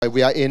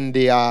We are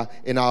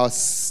in our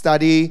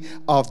study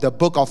of the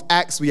book of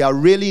Acts. We are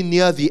really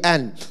near the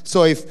end.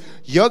 So we're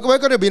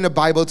going to be in the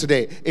Bible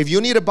today. If you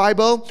need a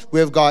Bible,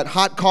 we've got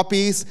hard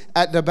copies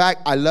at the back.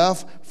 I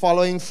love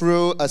following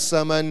through a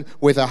sermon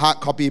with a hard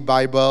copy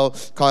Bible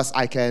because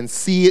I can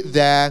see it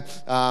there.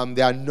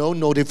 There are no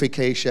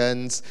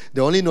notifications. The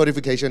only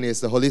notification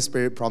is the Holy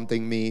Spirit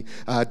prompting me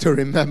to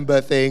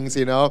remember things,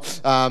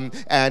 and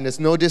there's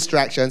no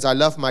distractions. I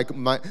love my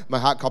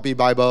hard copy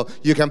Bible.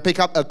 You can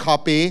pick up a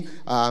copy.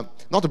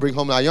 Not to bring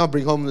home, you want to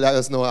bring home, let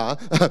us know.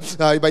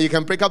 But you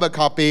can pick up a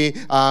copy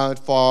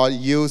for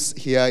use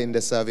here in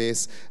the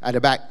service at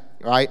the back,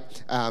 right?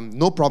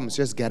 No problems,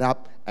 just get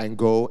up and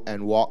go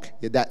and walk.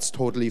 That's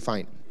totally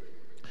fine.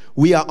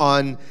 We are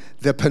on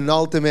the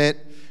penultimate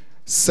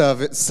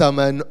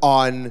sermon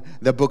on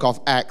the book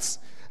of Acts.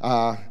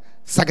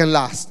 Second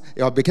last.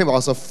 I became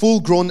also a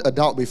full-grown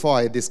adult before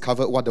I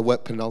discovered what the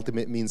word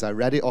penultimate means. I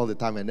read it all the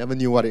time. I never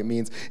knew what it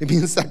means. It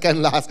means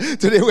second last.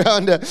 Today we're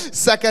on the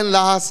second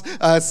last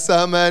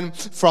sermon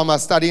from a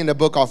study in the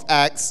book of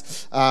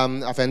Acts.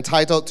 I've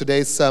entitled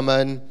today's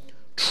sermon,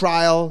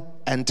 Trial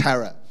and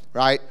Terror.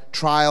 Right?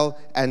 Trial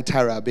and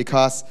Terror.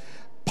 Because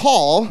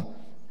Paul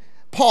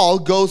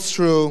goes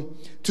through...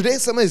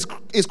 Today's sermon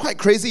is quite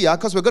crazy,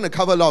 because we're going to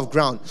cover a lot of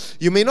ground.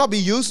 You may not be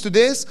used to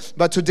this,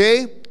 but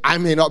today, I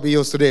may not be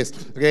used to this,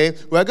 okay?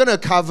 We're going to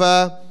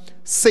cover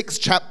 6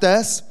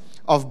 chapters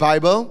of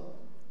Bible.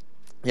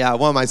 Yeah,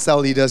 one of my cell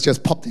leaders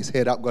just popped his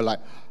head up, go like,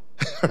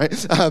 right?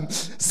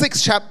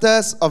 6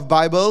 chapters of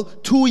Bible,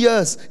 2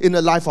 years in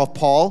the life of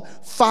Paul,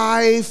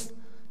 5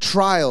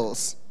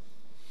 trials,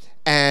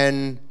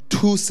 and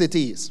 2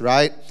 cities,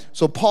 right?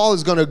 So Paul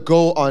is going to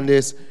go on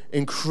this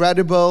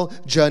incredible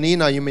journey.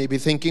 Now you may be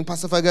thinking,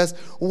 Pastor Fergus,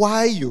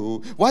 why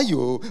you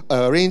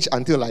arrange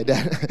until like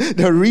that?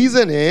 The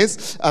reason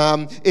is,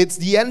 it's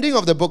the ending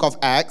of the book of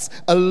Acts.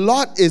 A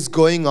lot is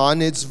going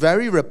on. It's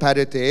very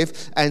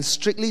repetitive. And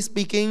strictly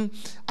speaking,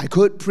 I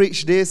could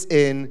preach this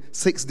in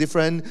 6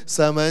 different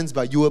sermons,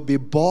 but you would be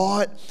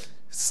bored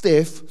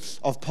stiff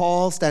of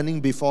Paul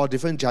standing before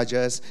different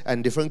judges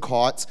and different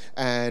courts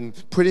and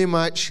pretty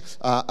much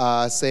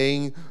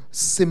saying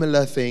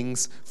similar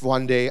things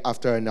one day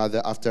after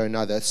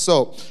another.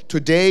 So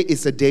today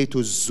is a day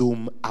to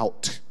zoom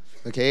out.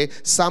 Okay,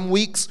 some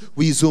weeks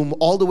we zoom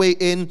all the way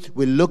in,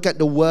 we look at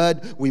the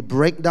word, we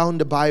break down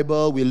the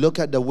Bible, we look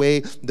at the way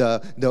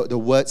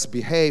the words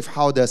behave,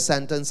 how the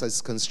sentence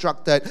is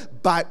constructed.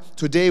 But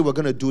today we're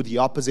going to do the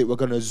opposite. We're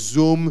going to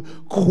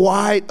zoom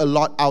quite a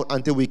lot out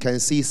until we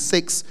can see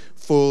 6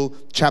 full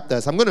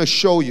chapters. I'm going to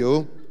show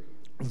you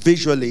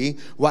visually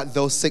what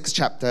those 6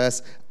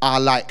 chapters are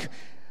like.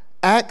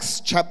 Acts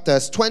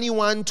chapters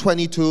 21,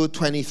 22,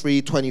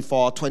 23,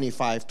 24,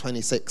 25,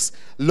 26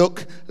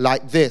 look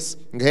like this,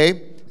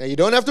 okay? Now you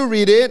don't have to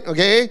read it,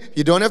 okay?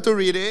 You don't have to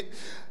read it.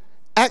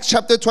 Acts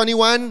chapter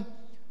 21,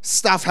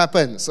 stuff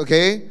happens,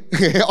 okay?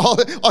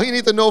 all you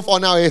need to know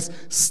for now is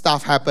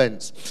stuff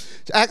happens.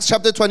 Acts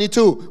chapter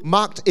 22,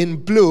 marked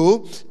in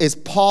blue, is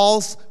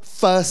Paul's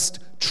first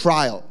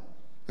trial,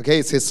 okay?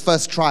 It's his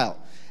first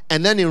trial.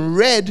 And then in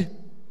red,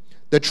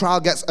 the trial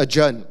gets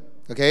adjourned,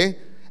 okay?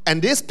 And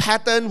this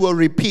pattern will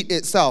repeat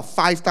itself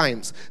 5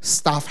 times.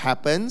 Stuff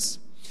happens,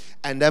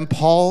 and then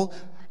Paul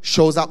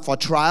shows up for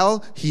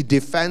trial. He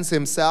defends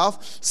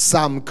himself.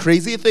 Some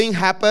crazy thing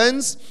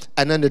happens,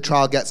 and then the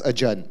trial gets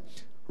adjourned.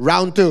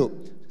 Round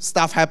 2,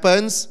 stuff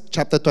happens.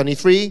 Chapter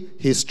 23,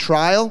 his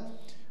trial.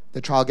 The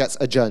trial gets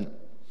adjourned.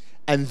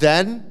 And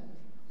then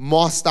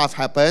more stuff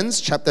happens.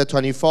 Chapter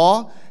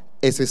 24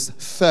 is his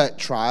third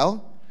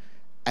trial,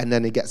 and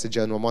then it gets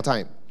adjourned one more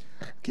time.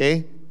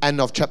 Okay? End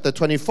of chapter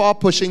 24,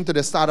 pushing to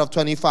the start of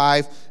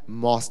 25,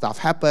 more stuff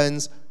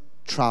happens.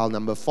 Trial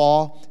number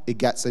 4, it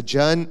gets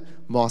adjourned.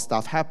 More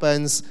stuff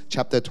happens.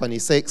 Chapter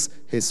 26,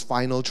 his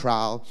final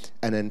trial.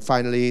 And then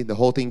finally, the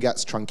whole thing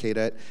gets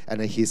truncated, and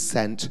then he's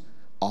sent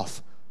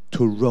off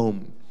to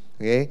Rome.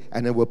 Okay?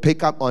 And then we'll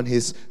pick up on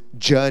his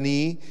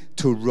journey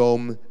to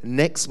Rome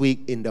next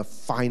week in the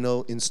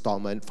final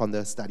installment from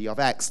the study of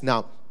Acts.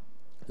 Now,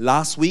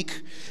 last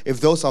week, if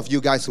those of you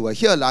guys who were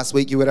here last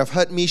week, you would have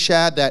heard me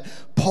share that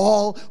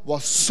Paul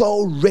was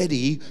so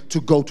ready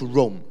to go to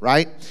Rome,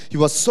 right? He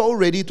was so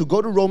ready to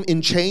go to Rome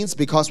in chains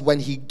because when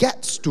he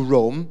gets to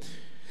Rome,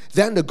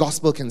 then the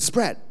gospel can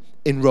spread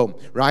in Rome,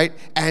 right?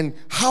 And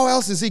how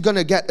else is he going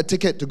to get a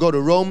ticket to go to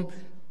Rome?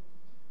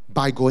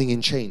 By going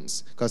in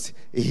chains, because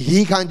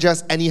he can't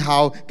just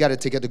anyhow get a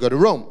ticket to go to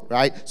Rome,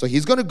 right? So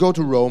he's going to go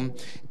to Rome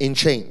in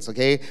chains,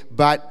 okay?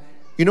 But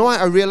you know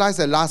what? I realized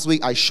that last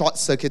week I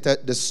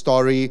short-circuited the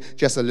story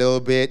just a little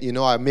bit.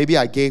 Maybe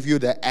I gave you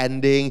the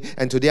ending,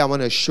 and today I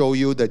want to show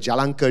you the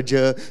Jalan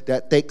Kerja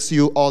that takes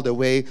you all the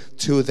way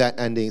to that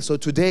ending. So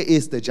today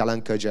is the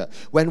Jalan Kerja.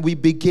 When we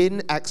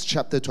begin Acts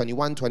chapter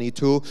 21,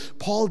 22,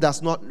 Paul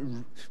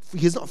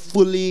he's not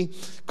fully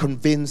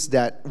convinced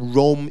that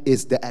Rome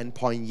is the end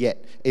point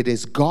yet. It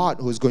is God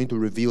who is going to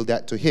reveal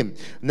that to him.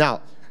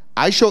 Now,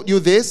 I showed you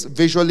this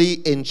visually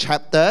in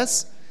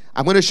chapters.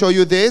 I'm going to show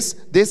you this.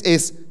 This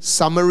is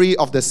summary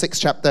of the 6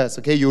 chapters.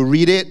 Okay, you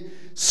read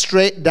it.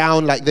 straight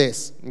down like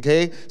this.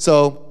 Okay?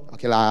 So,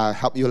 okay lah,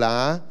 help you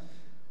lah.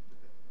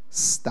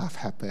 Stuff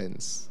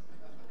happens.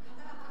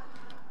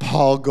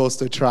 Paul goes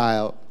to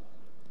trial.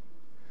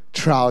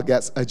 Trial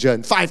gets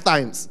adjourned 5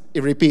 times.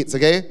 It repeats,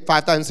 okay?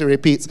 5 times it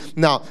repeats.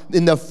 Now,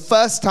 in the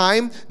first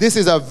time, this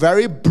is a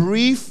very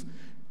brief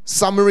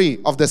summary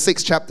of the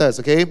 6 chapters,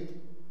 okay?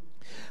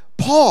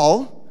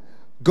 Paul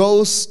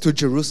goes to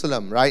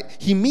Jerusalem, right?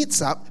 He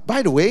meets up.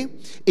 By the way,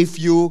 if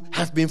you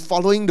have been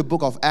following the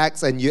book of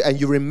Acts and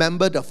you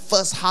remember the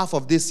first half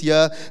of this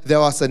year, there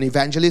was an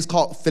evangelist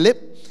called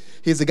Philip.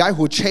 He's the guy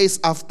who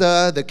chased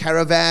after the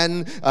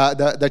caravan,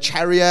 the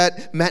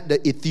chariot, met the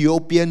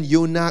Ethiopian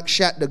eunuch,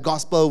 shared the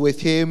gospel with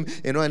him,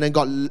 and then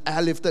God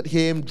airlifted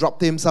him,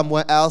 dropped him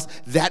somewhere else.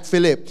 That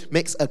Philip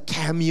makes a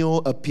cameo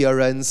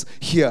appearance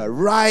here.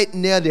 Right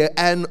near the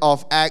end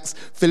of Acts,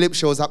 Philip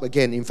shows up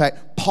again. In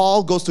fact,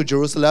 Paul goes to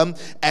Jerusalem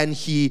and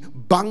he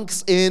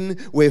bunks in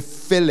with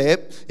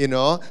Philip,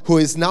 who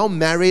is now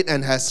married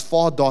and has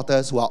 4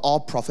 daughters who are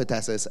all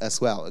prophetesses as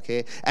well,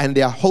 okay? And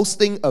they are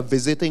hosting a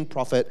visiting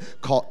prophet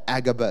called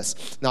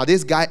Agabus. Now,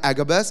 this guy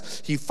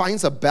Agabus, he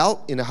finds a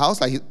belt in the house.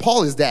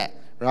 Paul is there,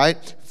 right?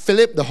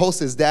 Philip, the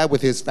host, is there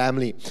with his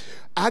family.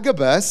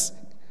 Agabus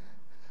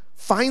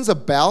finds a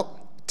belt,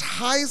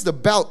 ties the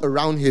belt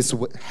around his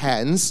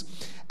hands,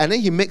 and then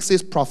he makes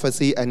this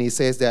prophecy and he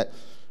says that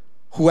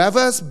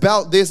whoever's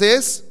belt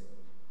this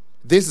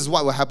is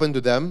what will happen to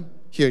them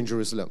here in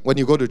Jerusalem. When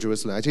you go to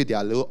Jerusalem, actually they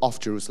are a little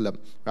off Jerusalem,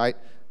 right?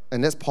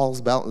 And that's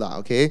Paul's belt lah,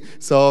 okay?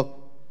 So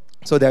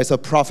there's a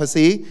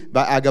prophecy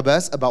by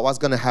Agabus about what's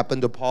going to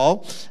happen to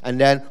Paul.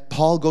 And then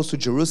Paul goes to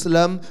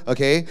Jerusalem,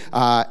 okay?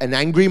 An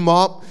angry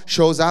mob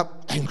shows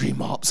up. Angry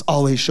mobs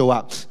always show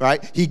up,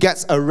 right? He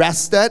gets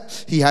arrested.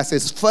 He has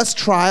his first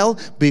trial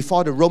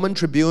before the Roman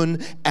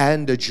tribune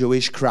and the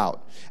Jewish crowd.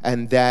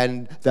 And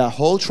then the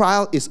whole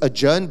trial is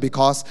adjourned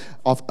because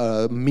of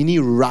a mini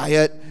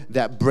riot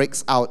that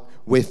breaks out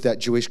with that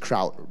Jewish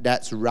crowd.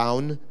 That's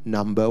round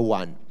number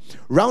 1.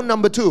 Round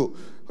number 2,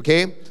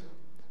 okay?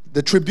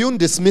 The tribune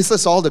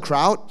dismisses all the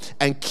crowd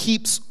and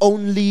keeps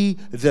only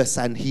the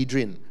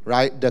Sanhedrin,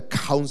 right?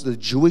 The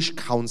Jewish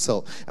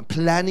council, and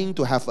planning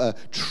to have a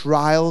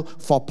trial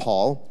for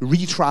Paul,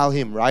 retrial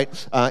him,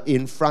 right?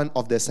 In front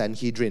of the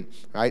Sanhedrin,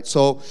 right?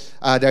 So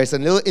there's a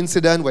little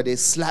incident where they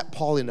slap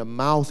Paul in the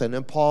mouth, and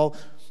then Paul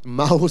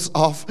mouths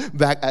off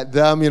back at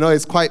them.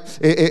 It's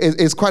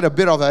quite a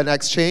bit of an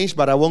exchange,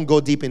 but I won't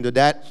go deep into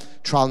that.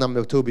 Trial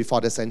number 2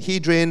 before the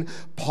Sanhedrin.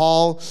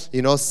 Paul,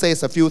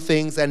 says a few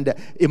things, and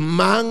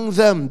among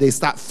them, they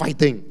start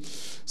fighting.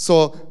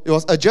 So it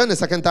was adjourned the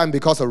second time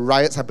because of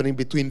riots happening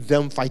between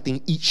them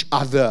fighting each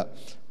other.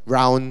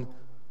 Round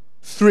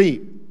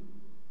 3,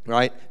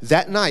 right?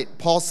 That night,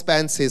 Paul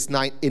spends his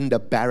night in the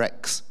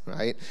barracks,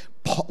 right?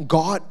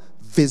 God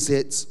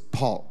visits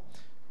Paul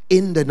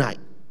in the night.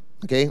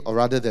 Okay, or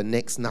rather the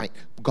next night,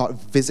 God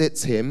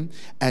visits him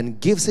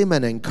and gives him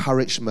an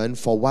encouragement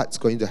for what's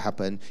going to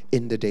happen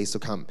in the days to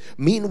come.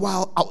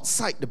 Meanwhile,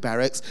 outside the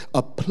barracks,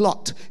 a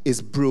plot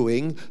is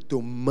brewing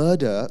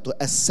to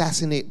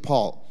assassinate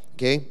Paul.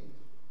 Okay,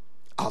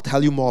 I'll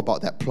tell you more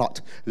about that plot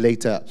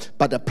later.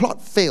 But the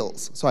plot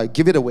fails, so I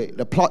give it away.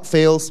 The plot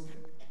fails,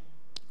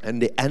 and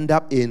they end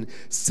up in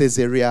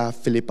Caesarea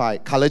Philippi.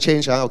 Color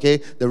change, okay?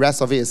 The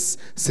rest of it is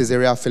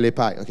Caesarea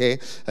Philippi, okay?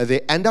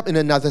 They end up in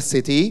another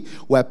city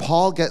where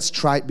Paul gets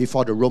tried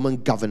before the Roman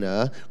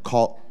governor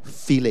called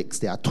Felix.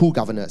 There are 2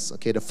 governors,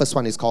 okay? The first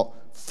one is called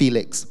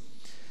Felix.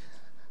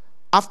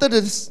 After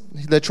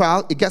the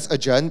trial, it gets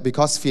adjourned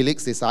because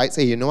Felix decides,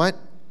 hey, you know what?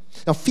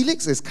 Now,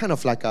 Felix is kind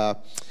of like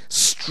a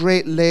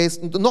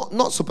straight-laced,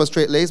 not super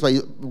straight-laced, but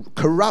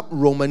corrupt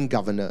Roman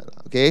governor,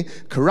 okay?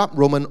 Corrupt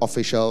Roman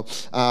official.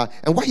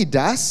 And what he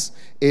does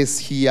is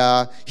he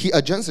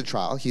adjourns the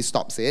trial, he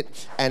stops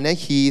it, and then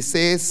he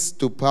says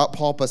to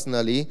Paul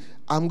personally,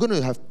 I'm going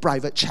to have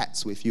private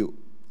chats with you,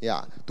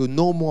 to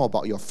know more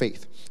about your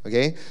faith,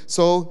 okay?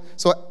 So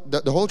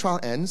the whole trial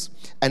ends,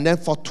 and then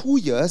for 2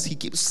 years, he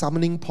keeps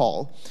summoning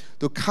Paul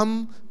to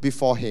come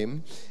before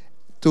him,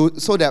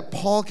 so that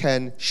Paul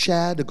can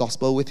share the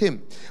gospel with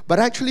him. But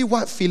actually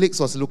what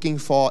Felix was looking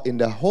for in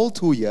the whole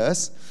 2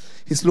 years,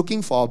 he's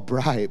looking for a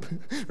bribe,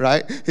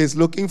 right? He's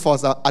looking for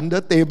some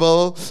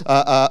under-table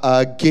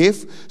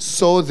gift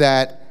so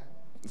that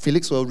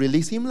Felix will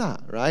release him,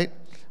 right?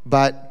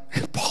 But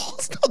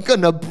Paul's not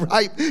going to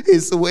bribe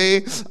his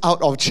way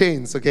out of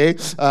chains, okay?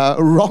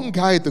 Wrong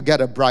guy to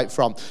get a bribe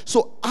from.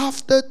 So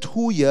after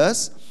 2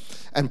 years,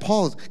 and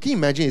Paul, can you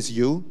imagine it's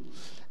you?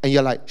 And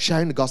you're like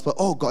sharing the gospel.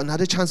 Oh, got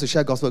another chance to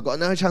share gospel. Got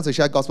another chance to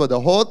share gospel. The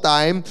whole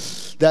time,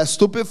 that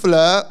stupid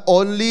flirt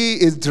only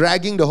is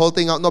dragging the whole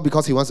thing out, not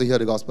because he wants to hear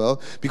the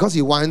gospel, because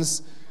he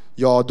wants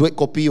your duit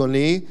kopi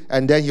only,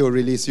 and then he'll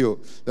release you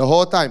the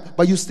whole time.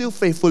 But you still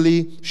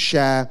faithfully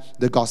share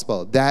the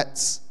gospel.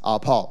 That's our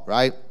Paul,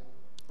 right?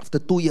 After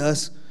 2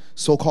 years,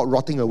 so-called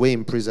rotting away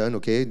in prison,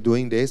 okay,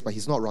 doing this, but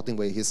he's not rotting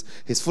away.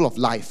 He's full of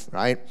life,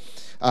 right?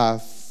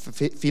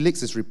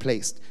 Felix is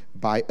replaced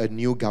by a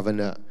new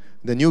governor.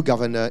 The new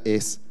governor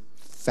is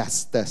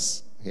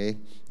Festus. Okay,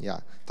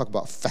 talk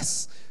about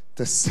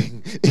the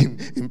thing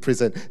in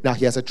prison. Now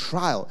he has a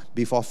trial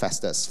before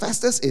Festus.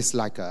 Festus is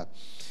like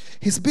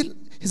he's a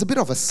bit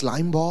of a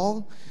slime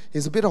ball.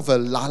 He's a bit of a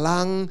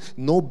lalang,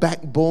 no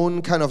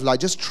backbone, kind of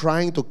like just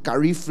trying to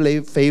curry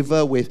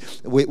favor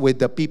with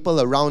the people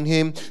around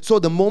him. So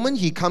the moment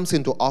he comes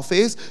into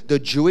office, the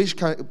Jewish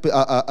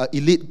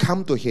elite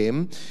come to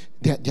him.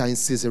 They're in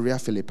Caesarea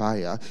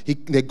Philippi.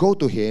 They go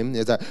to him.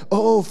 They're like,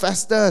 "Oh,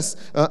 Festus,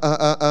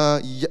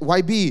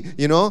 YB,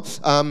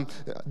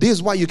 this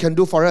is what you can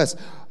do for us.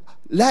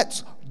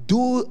 Let's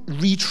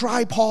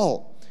retry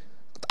Paul.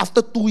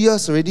 After 2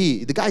 years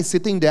already, the guy is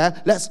sitting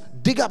there. Let's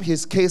dig up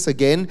his case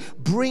again,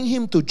 bring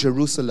him to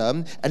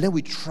Jerusalem, and then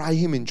we try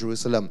him in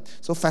Jerusalem."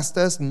 So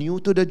Festus,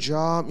 new to the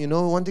job,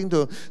 wanting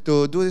to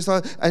do this,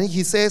 and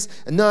he says,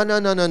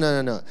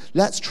 No.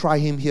 Let's try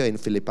him here in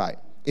Philippi,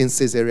 in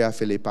Caesarea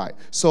Philippi.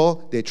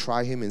 So they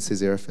try him in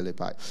Caesarea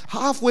Philippi.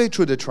 Halfway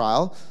through the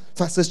trial,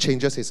 Festus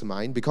changes his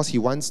mind because he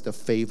wants the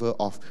favor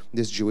of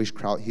this Jewish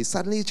crowd. He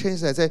suddenly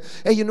changes and says,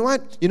 "Hey, you know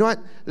what?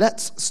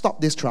 Let's stop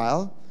this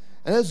trial.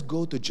 And let's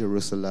go to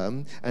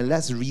Jerusalem and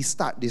let's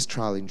restart this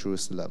trial in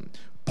Jerusalem."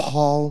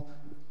 Paul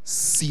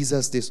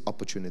seizes this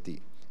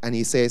opportunity and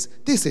he says,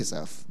 This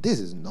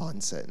is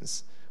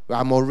nonsense.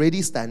 I'm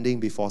already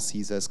standing before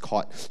Caesar's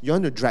court. You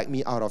want to drag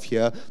me out of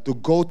here to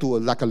go to a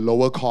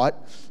lower court,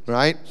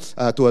 right?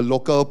 To a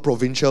local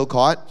provincial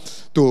court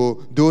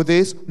to do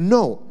this?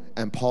 No.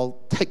 And Paul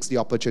takes the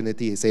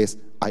opportunity. He says,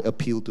 "I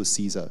appeal to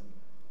Caesar."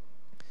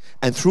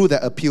 And through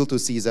that appeal to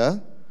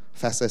Caesar,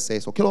 Festus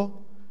says, "Okay, Lord.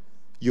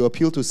 You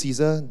appeal to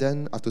Caesar,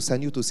 then I have to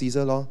send you to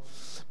Caesar, Lord."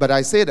 But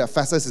I say that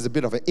Festus is a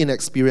bit of an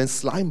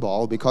inexperienced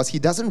slimeball because he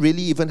doesn't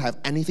really even have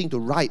anything to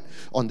write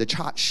on the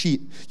charge sheet.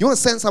 You want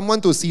to send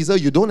someone to Caesar,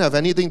 you don't have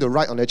anything to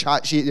write on the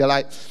charge sheet. You're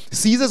like,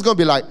 Caesar's going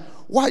to be like,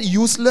 what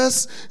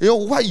useless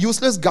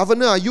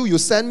governor are you? You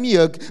send me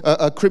a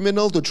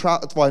criminal to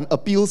trial for an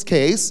appeals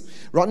case.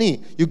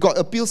 Rodney, you got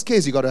appeals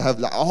case, you got to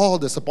have all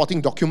the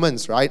supporting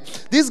documents, right?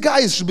 This guy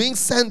is being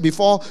sent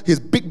before his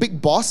big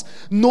boss,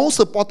 no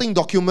supporting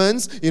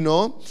documents,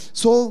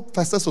 So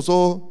Festus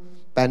also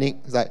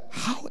panicked. He's like,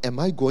 what am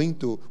I going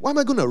to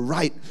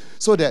write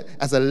so that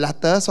as a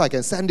letter, so I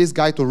can send this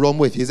guy to Rome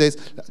with? He says,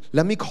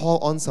 let me call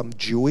on some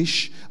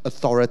Jewish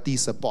authority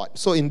support.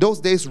 So in those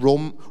days,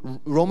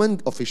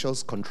 Roman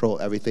officials control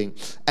everything.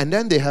 And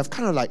then they have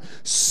kind of like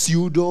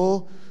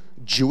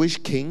pseudo-Jewish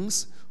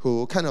kings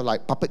who kind of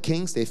like puppet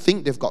kings. They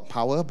think they've got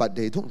power, but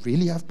they don't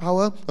really have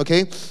power,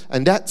 okay?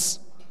 And that's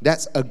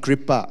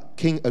Agrippa,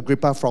 King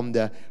Agrippa from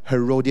the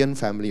Herodian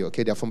family,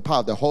 okay? They're from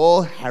part of the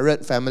whole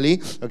Herod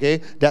family,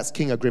 okay? That's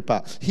King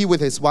Agrippa. He with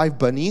his wife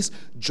Bernice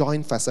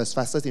join Festus.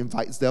 Festus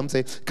invites them,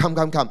 say, come.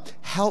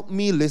 Help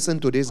me listen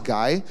to this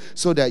guy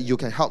so that you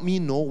can help me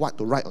know what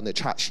to write on the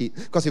charge sheet.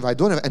 Because if I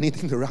don't have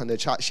anything to write on the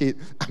charge sheet,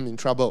 I'm in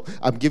trouble.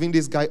 I'm giving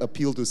this guy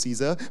appeal to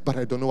Caesar, but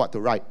I don't know what to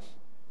write.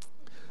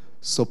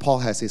 So Paul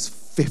has his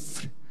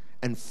fifth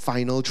and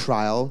final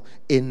trial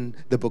in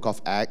the book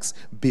of Acts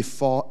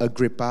before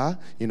Agrippa,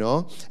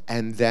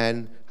 and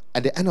then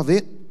at the end of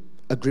it,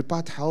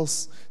 Agrippa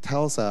tells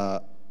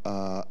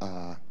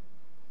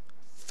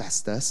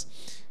Festus,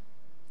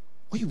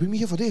 "Why you bring me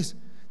here for this?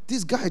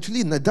 This guy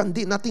actually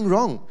did nothing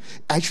wrong.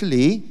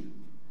 Actually,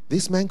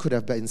 this man could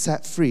have been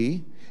set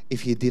free if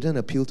he didn't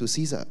appeal to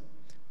Caesar.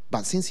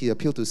 But since he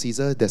appealed to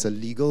Caesar, there's a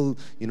legal,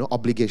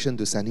 obligation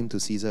to send him to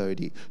Caesar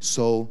already.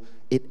 So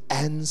it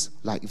ends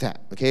like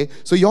that, okay?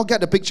 So you all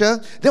get the picture?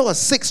 There were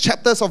 6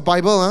 chapters of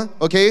Bible,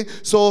 okay?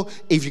 So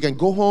if you can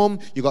go home,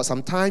 you got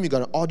some time, you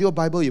got an audio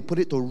Bible, you put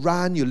it to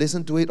run, you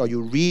listen to it, or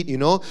you read,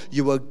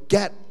 you will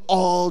get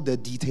all the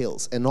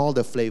details and all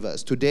the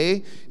flavors.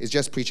 Today is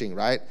just preaching,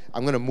 right?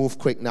 I'm going to move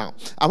quick now.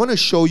 I want to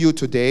show you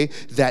today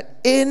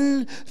that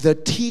in the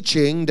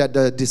teaching that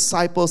the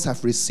disciples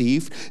have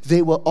received,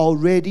 they were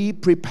already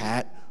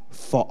prepared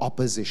for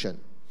opposition.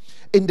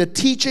 In the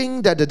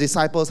teaching that the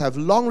disciples have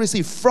long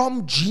received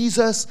from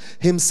Jesus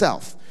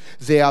himself,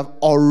 they are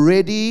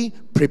already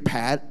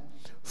prepared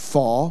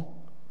for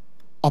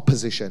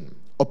opposition,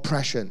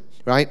 oppression,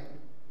 right?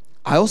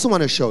 I also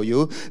want to show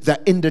you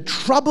that in the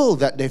trouble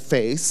that they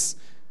face,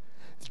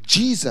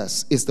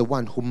 Jesus is the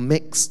one who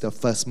makes the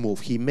first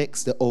move. He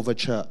makes the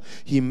overture.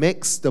 He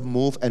makes the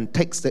move and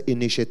takes the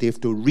initiative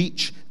to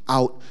reach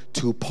out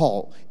to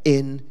Paul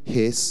in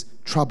his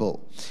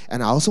trouble.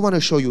 And I also want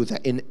to show you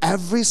that in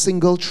every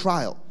single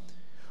trial,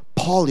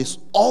 Paul is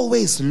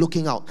always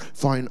looking out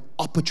for an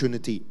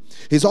opportunity.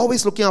 He's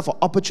always looking out for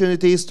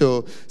opportunities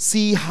to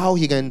see how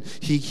he can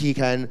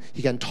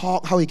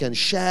talk, how he can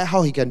share,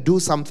 how he can do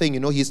something.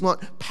 He's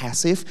not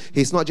passive.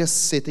 He's not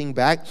just sitting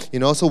back.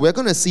 So we're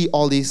going to see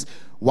all these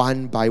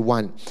one by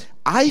one.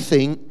 I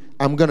think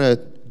I'm going to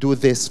do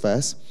this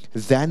first,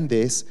 then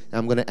this, and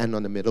I'm going to end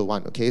on the middle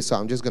one, okay? So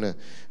I'm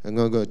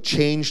going to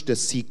change the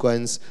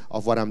sequence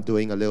of what I'm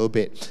doing a little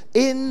bit.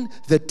 In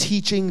the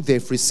teaching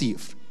they've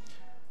received,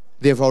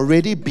 they've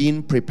already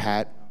been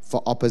prepared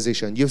for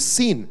opposition. You've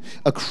seen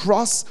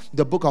across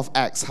the book of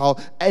Acts how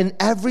in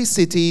every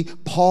city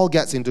Paul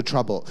gets into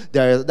trouble.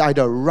 There are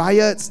either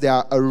riots, there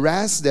are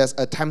arrests, there's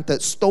attempted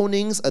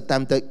stonings,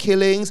 attempted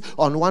killings.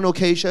 On one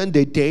occasion,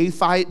 they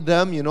deified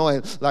them,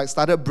 and like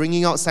started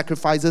bringing out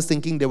sacrifices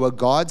thinking they were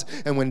gods.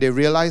 And when they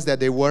realized that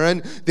they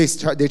weren't, they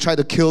tried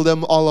to kill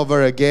them all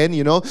over again,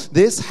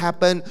 This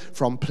happened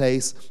from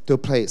place to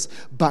place.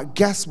 But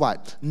guess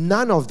what?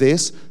 None of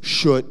this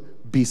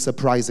should be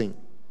surprising.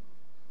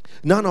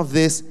 None of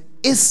this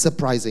is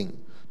surprising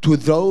to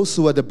those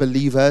who are the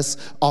believers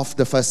of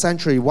the first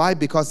century. Why?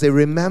 Because they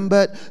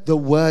remembered the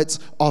words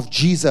of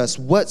Jesus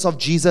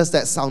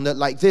that sounded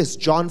like this.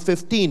 John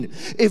 15,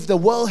 if the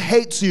world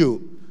hates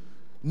you,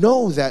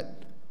 know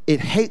that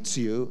it hates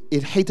you.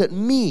 It hated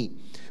me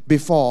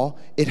before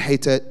it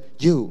hated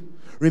you.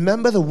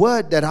 Remember the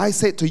word that I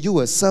said to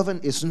you, a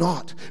servant is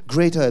not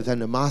greater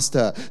than a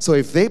master. So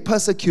if they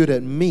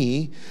persecuted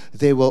me,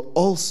 they will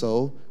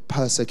also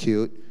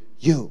persecute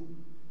you.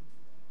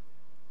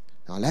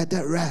 Now let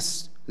that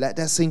rest. Let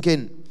that sink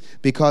in.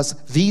 Because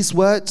these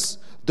words,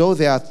 though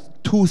they are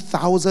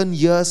 2,000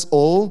 years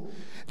old,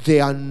 they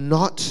are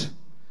not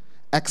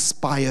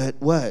expired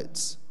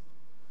words.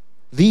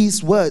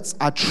 These words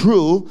are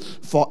true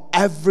for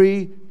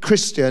every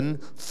Christian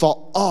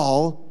for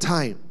all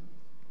time.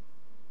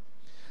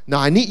 Now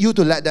I need you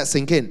to let that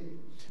sink in,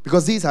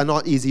 because these are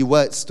not easy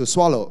words to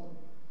swallow.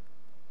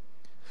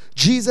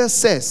 Jesus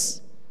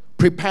says,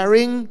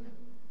 preparing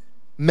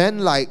men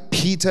like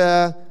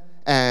Peter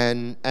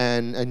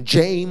and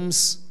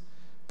James,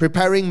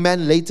 preparing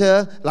men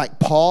later like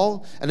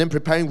Paul, and then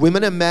preparing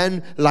women and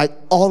men like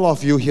all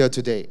of you here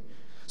today.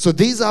 So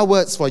these are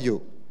words for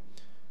you.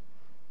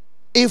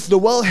 If the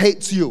world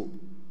hates you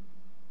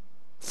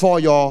for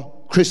your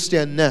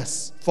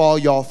Christianness, for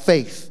your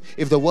faith,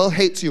 if the world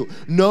hates you,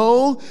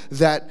 know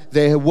that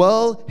the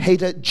world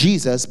hated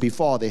Jesus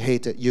before they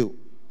hated you.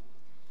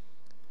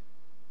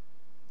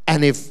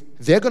 And if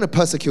they're going to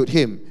persecute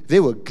him, they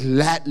will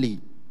gladly,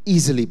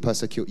 easily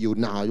persecute you.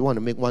 Now, I want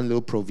to make one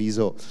little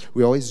proviso.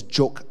 We always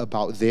joke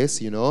about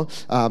this,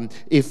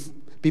 If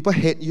people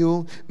hate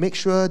you, make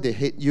sure they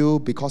hate you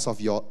because of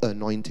your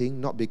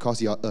anointing, not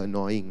because you're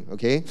annoying,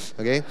 okay?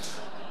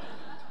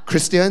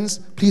 Christians,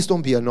 please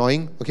don't be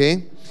annoying,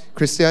 okay?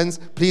 Christians,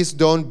 please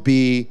don't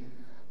be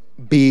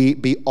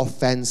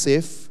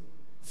offensive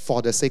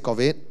for the sake of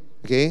it.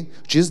 Okay?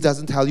 Jesus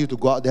doesn't tell you to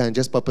go out there and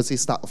just purposely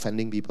start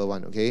offending people,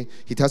 okay?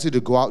 He tells you to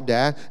go out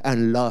there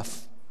and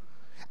love.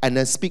 And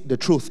then speak the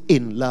truth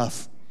in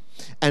love.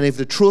 And if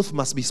the truth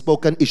must be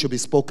spoken, it should be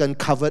spoken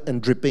covered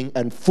and dripping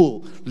and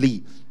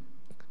fully,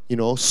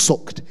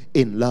 soaked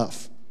in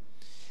love.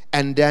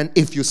 And then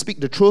if you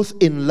speak the truth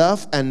in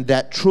love and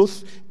that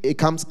truth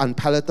becomes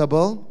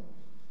unpalatable,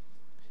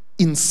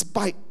 in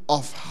spite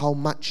of how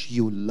much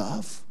you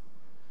love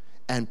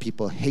and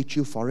people hate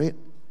you for it,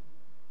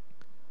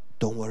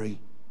 don't worry.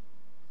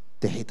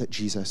 They hated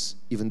Jesus,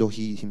 even though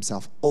he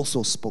himself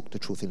also spoke the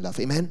truth in love.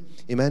 Amen?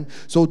 Amen?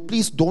 So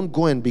please don't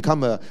go and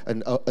become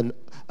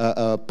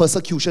a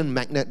persecution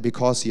magnet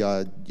because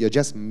you're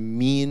just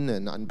mean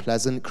and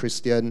unpleasant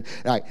Christian.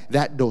 Right?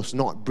 That does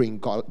not bring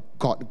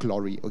God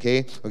glory,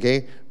 okay?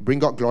 Bring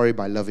God glory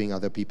by loving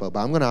other people. But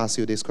I'm going to ask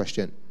you this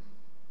question.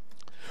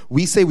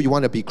 We say we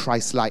want to be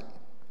Christ-like,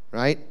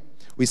 right?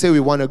 We say we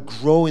want to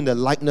grow in the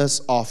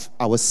likeness of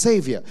our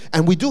Savior.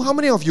 And we do. How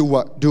many of you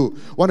want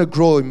to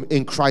grow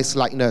in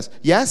Christ-likeness?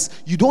 Yes?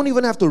 You don't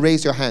even have to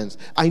raise your hands.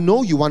 I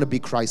know you want to be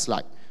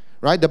Christ-like.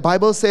 Right? The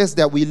Bible says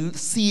that we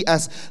see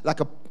as like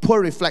a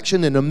poor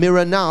reflection in a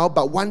mirror now,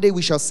 but one day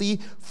we shall see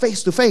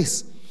face to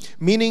face.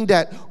 Meaning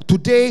that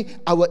today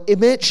our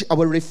image,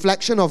 our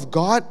reflection of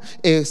God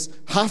is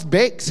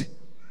half-baked.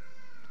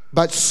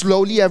 But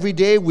slowly every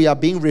day we are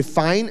being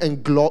refined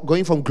and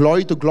going from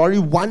glory to glory.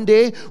 One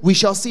day we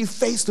shall see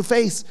face to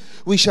face.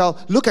 We shall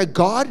look at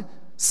God,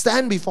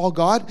 stand before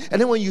God,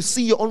 and then when you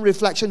see your own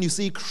reflection, you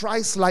see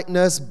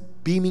Christ-likeness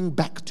beaming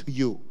back to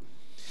you.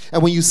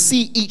 And when you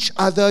see each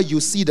other, you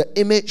see the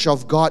image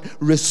of God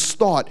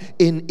restored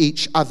in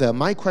each other.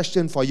 My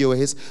question for you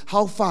is,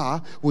 how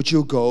far would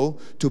you go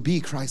to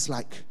be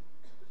Christ-like?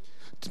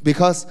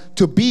 Because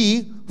to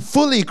be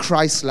fully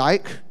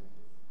Christ-like,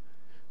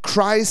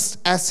 Christ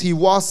as he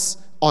was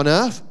on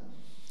earth,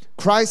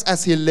 Christ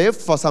as he lived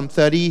for some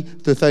 30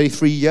 to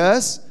 33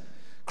 years,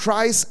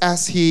 Christ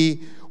as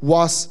he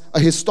was a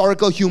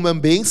historical human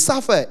being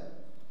suffered.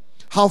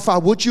 How far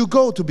would you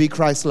go to be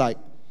Christ-like?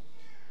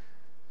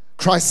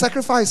 Christ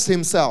sacrificed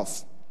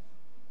himself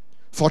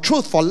for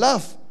truth, for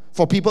love,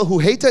 for people who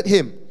hated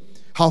him.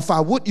 How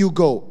far would you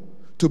go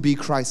to be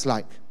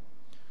Christ-like?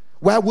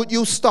 Where would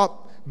you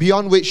stop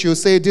beyond which you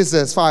say, this is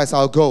as far as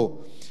I'll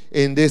go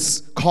in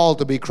this call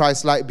to be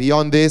Christ-like?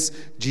 Beyond this,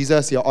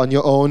 Jesus, you're on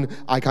your own.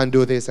 I can't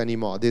do this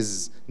anymore. This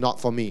is not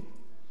for me.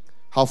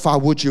 How far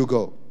would you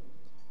go?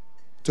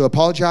 To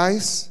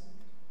apologize?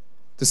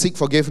 To seek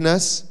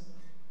forgiveness?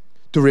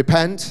 To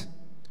repent?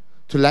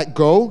 To let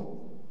go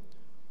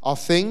of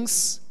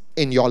things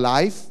in your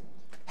life?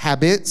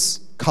 Habits,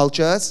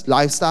 cultures,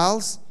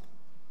 lifestyles,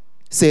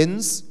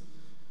 sins?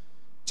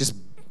 just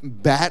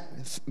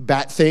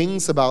bad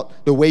things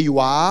about the way you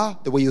are,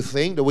 the way you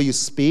think, the way you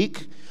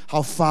speak,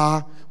 how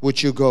far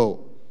would you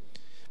go?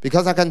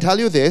 Because I can tell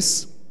you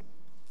this,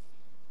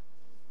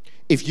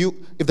 if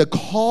the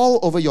call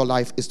over your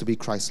life is to be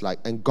Christ-like,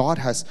 and God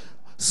has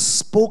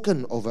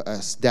spoken over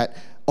us that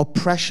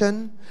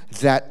oppression,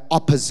 that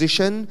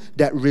opposition,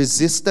 that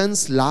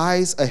resistance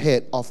lies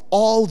ahead of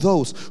all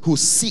those who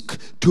seek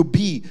to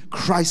be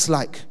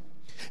Christ-like,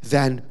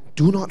 then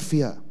do not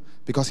fear,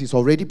 because He's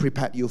already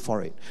prepared you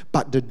for it.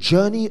 But the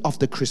journey of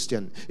the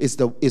Christian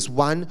is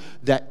one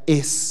that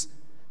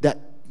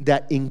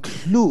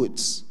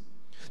includes,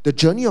 the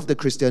journey of the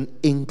Christian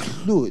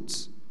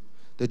includes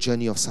the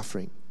journey of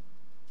suffering,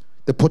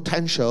 the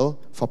potential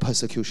for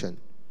persecution,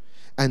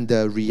 and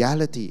the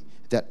reality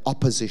that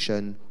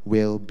opposition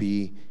will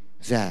be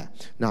there.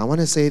 Now, I want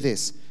to say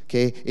this,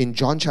 okay? In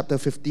John chapter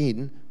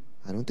 15,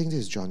 I don't think this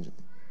is John.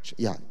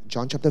 Yeah,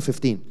 John chapter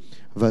 15,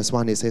 verse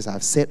 1, it says,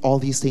 I've said all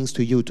these things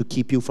to you to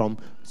keep you from,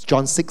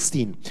 John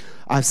 16,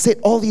 I've said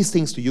all these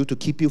things to you to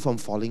keep you from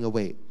falling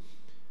away.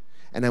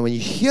 And then when you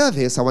hear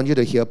this, I want you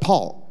to hear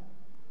Paul.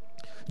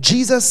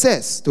 Jesus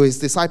says to His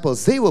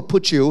disciples, they will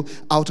put you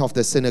out of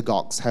the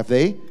synagogues. Have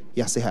they?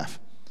 Yes, they have.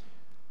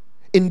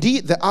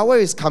 Indeed, the hour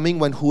is coming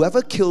when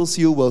whoever kills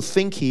you will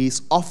think he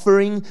is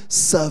offering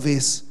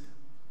service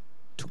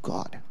to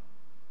God.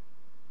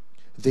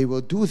 They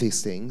will do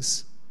these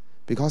things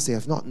because they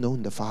have not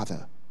known the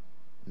Father,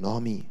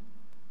 nor me.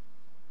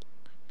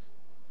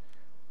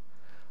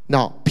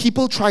 Now,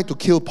 people try to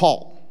kill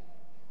Paul.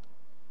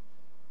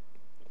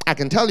 I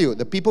can tell you,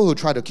 the people who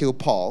try to kill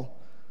Paul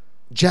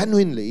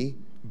genuinely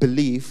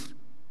believe,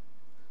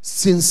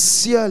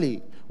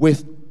 sincerely,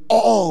 with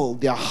all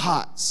their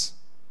hearts,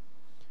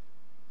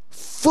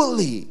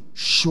 fully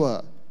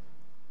sure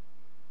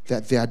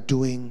that they are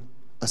doing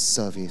a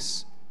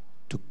service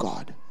to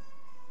God.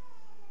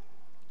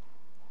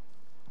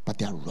 But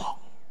they are wrong.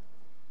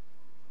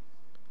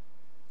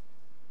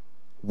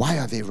 Why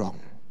are they wrong?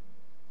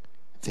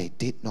 They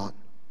did not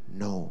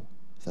know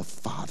the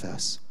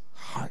Father's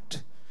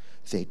heart.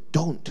 They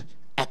don't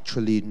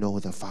actually know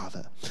the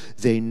Father.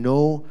 They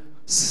know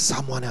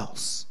someone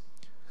else.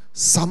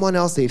 Someone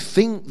else. They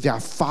think their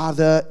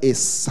Father is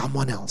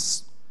someone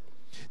else.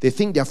 They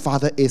think their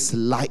Father is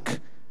like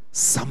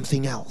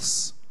something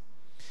else.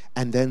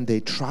 And then they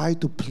try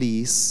to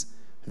please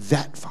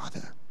that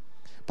Father.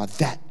 But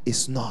that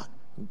is not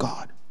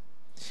God.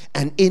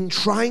 And in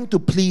trying to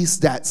please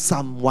that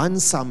someone,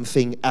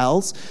 something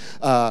else,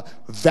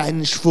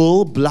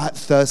 vengeful,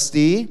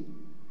 bloodthirsty,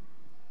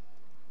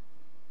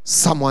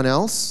 someone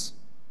else,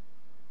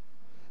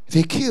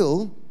 they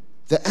kill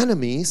the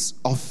enemies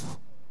of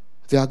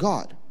their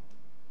God,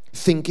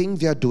 thinking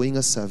they are doing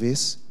a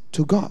service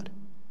to God.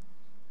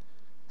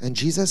 And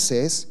Jesus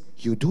says,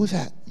 you do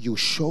that, you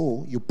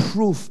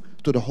prove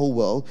to the whole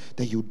world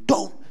that you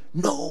don't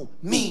know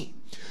me.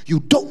 You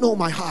don't know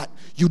my heart.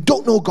 You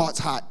don't know God's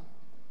heart.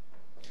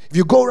 If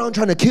you go around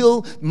trying to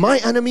kill my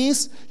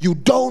enemies, you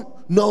don't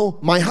know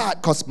my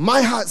heart, because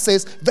my heart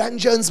says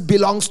vengeance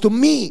belongs to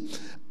me.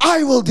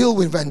 I will deal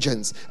with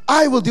vengeance.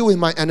 I will deal with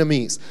my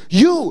enemies.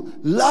 You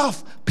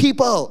love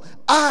people.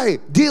 I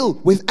deal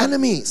with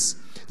enemies.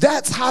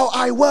 That's how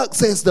I work,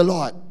 says the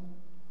Lord.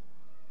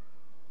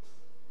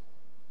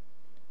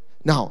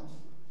 Now,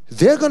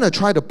 they're going to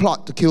try to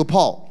plot to kill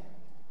Paul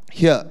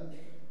here,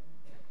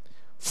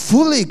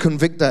 fully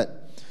convicted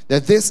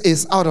that this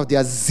is out of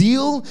their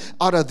zeal,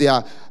 out of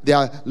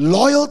their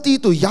loyalty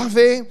to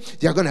Yahweh.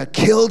 They're going to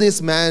kill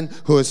this man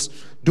who is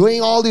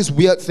doing all these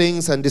weird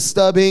things and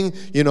disturbing,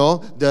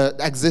 the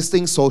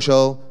existing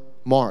social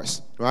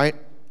mores, right?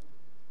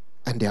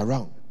 And they're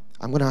wrong.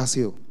 I'm going to ask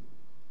you,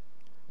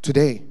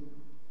 today,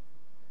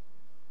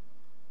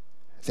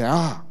 there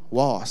are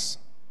wars,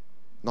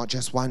 not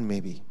just one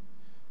maybe,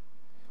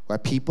 where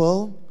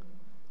people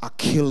are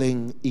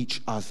killing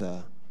each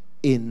other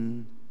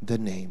in the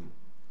name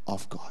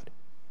of God.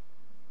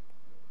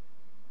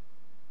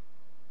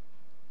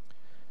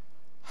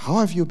 How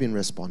have you been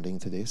responding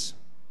to this?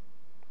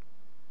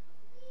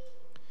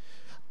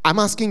 I'm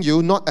asking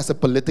you not as a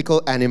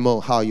political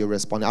animal how you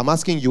respond. I'm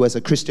asking you as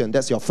a Christian.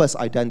 That's your first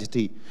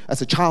identity.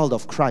 As a child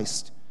of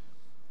Christ.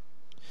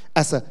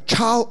 As a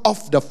child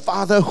of the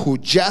Father who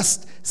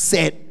just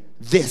said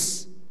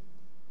this.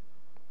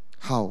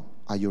 How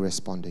are you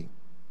responding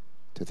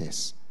to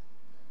this?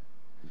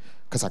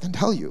 Because I can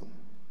tell you,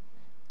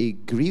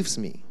 it grieves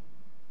me.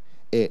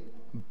 It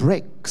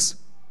breaks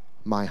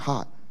my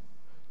heart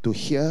to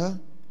hear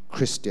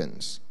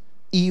Christians,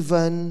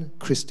 even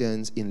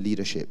Christians in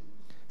leadership,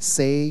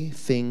 say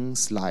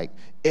things like,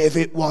 if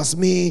it was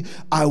me,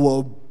 I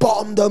will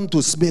bomb them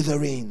to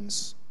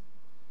smithereens.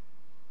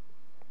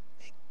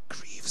 It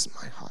grieves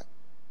my heart.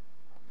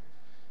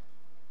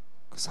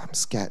 Because I'm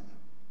scared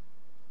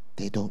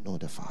they don't know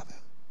the Father.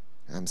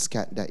 I'm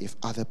scared that if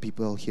other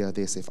people hear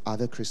this, if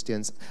other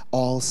Christians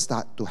all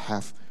start to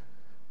have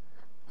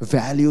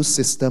value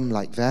system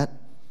like that,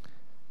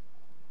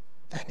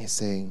 then he's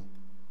saying,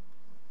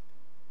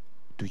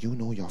 do you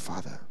know your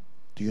Father?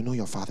 Do you know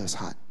your Father's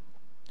heart?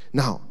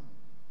 Now,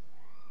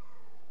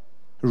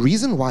 The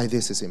reason why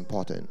this is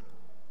important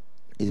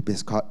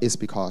is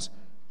because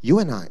you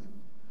and I,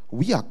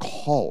 we are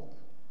called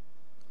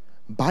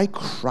by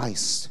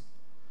Christ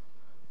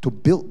to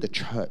build the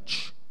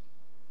church,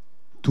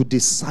 to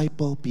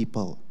disciple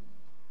people,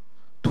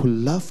 to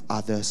love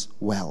others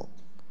well.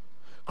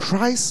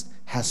 Christ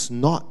has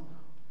not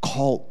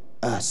called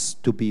us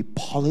to be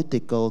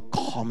political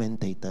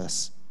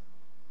commentators,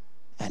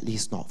 at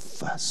least not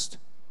first.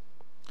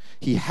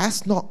 He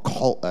has not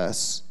called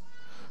us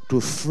to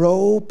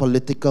throw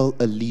political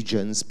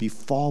allegiance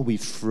before we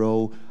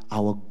throw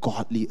our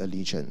godly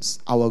allegiance.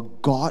 Our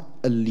God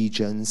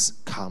allegiance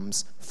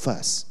comes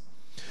first.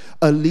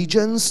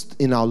 Allegiance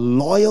in our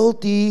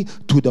loyalty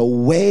to the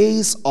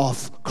ways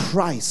of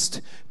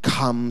Christ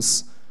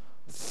comes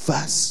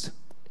first.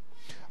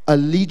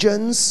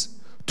 Allegiance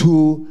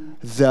to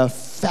the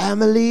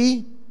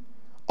family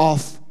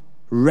of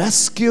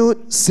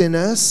rescued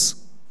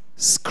sinners,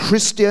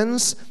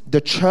 Christians,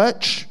 the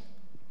church,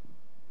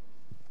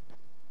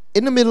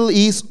 in the Middle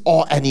East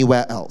or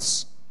anywhere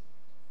else,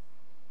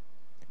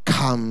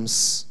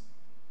 comes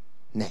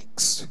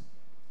next.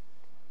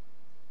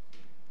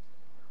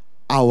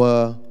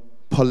 Our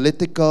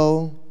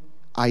political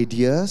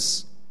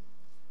ideas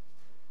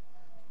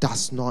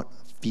does not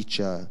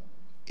feature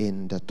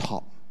in the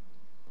top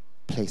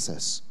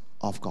places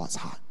of God's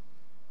heart.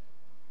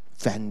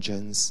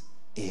 Vengeance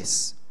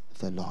is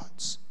the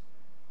Lord's,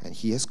 and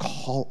He has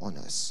called on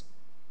us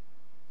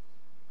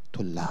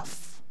to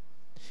love.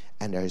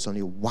 And there is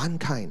only one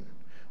kind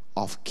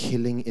of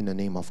killing in the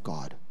name of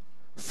God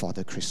for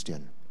the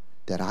Christian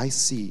that I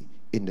see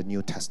in the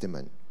New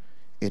Testament.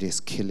 It is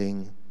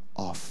killing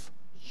of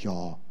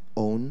your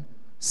own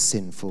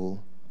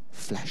sinful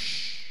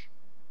flesh.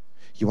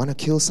 You want to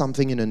kill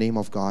something in the name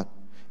of God?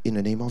 In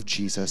the name of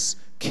Jesus,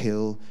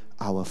 kill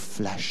our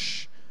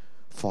flesh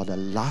for the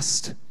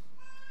lust,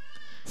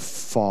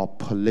 for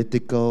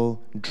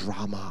political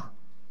drama,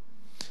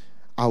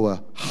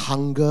 our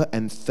hunger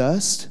and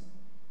thirst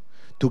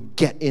to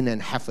get in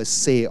and have a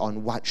say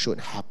on what should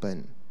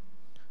happen.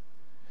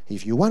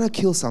 If you want to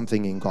kill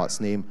something in God's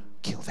name,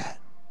 kill that.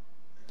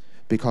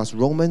 Because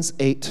Romans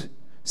 8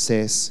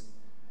 says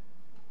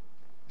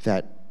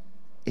that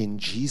in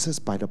Jesus,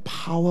 by the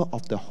power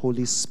of the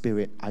Holy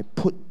Spirit, I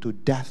put to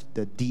death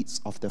the deeds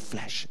of the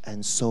flesh,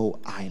 and so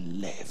I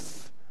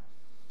live.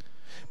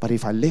 But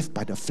if I live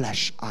by the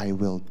flesh, I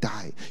will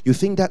die. You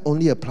think that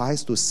only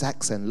applies to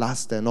sex and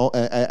lust and all,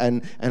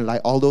 and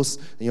like all those,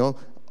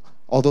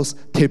 all those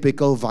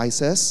typical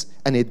vices,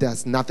 and it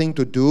has nothing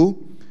to do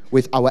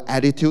with our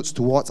attitudes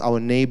towards our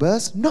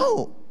neighbors?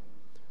 No,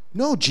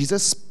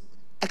 Jesus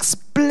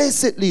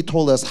explicitly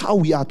told us how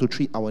we are to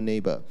treat our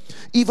neighbor.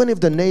 Even if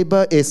the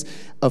neighbor is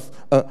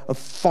a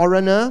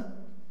foreigner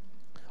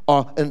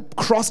or a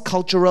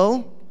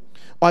cross-cultural,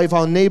 or if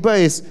our neighbor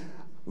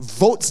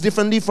votes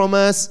differently from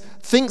us,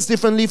 thinks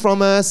differently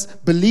from us,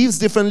 believes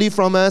differently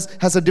from us,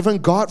 has a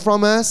different God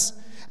from us.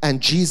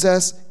 And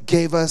Jesus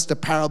gave us the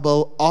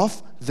parable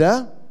of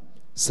the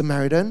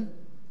Samaritan,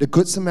 the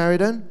Good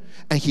Samaritan,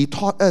 and He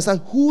taught us,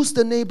 who's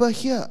the neighbor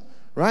here,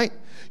 right?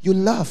 You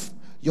love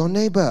your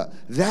neighbor.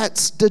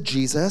 That's the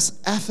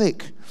Jesus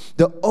ethic.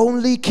 The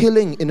only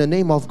killing in the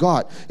name of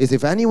God is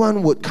if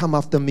anyone would come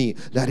after me,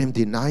 let him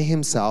deny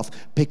himself,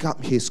 pick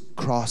up his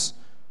cross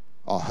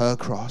or her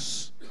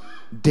cross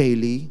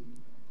daily,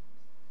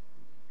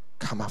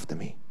 come after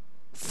me,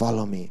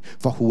 follow me.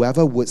 For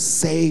whoever would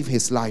save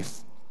his life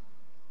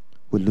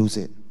will lose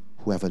it.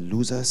 Whoever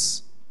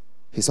loses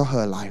his or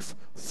her life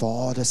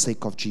for the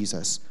sake of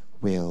Jesus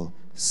will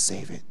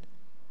save it.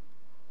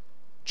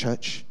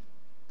 Church,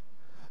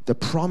 the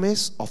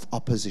promise of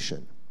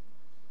opposition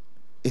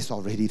is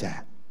already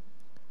there.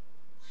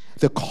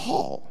 The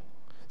call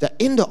that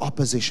in the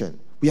opposition,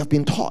 we have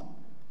been taught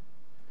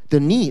the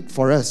need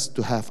for us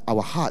to have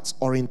our hearts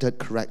oriented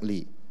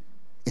correctly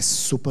is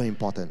super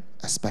important,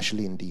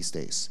 especially in these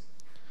days.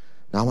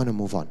 Now I want to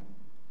move on.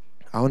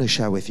 I want to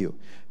share with you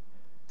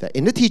that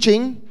in the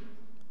teaching,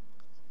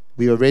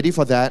 we were ready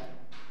for that,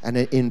 and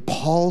then in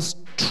Paul's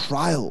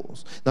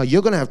trials. Now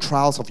you're going to have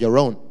trials of your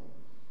own.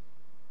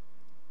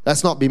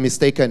 Let's not be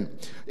mistaken.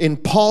 In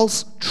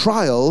Paul's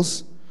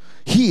trials,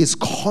 he is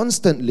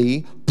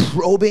constantly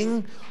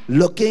probing,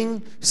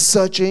 looking,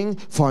 searching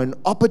for an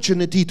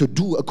opportunity to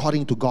do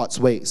according to God's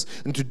ways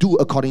and to do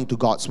according to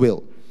God's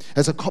will.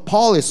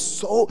 Paul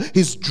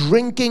he's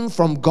drinking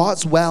from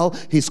God's well.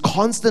 He's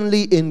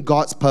constantly in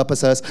God's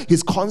purposes.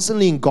 He's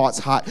constantly in God's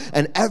heart.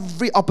 And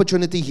every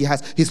opportunity he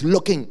has, he's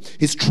looking,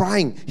 he's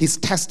trying, he's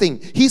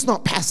testing. He's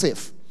not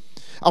passive.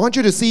 I want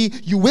you to see,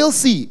 you will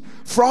see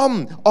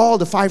from all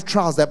the 5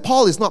 trials that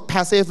Paul is not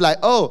passive like,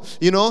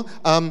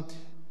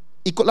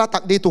 ikutlah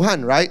takdir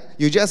Tuhan, right?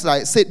 You just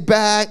like sit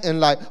back and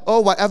like,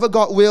 oh, whatever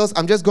God wills,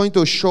 I'm just going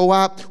to show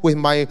up with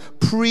my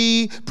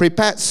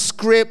pre-prepared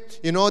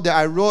script, that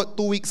I wrote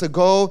 2 weeks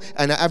ago,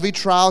 and at every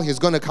trial, he's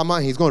going to come out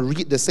and he's going to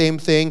read the same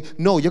thing.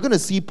 No, you're going to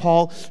see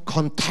Paul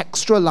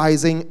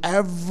contextualizing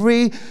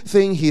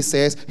everything he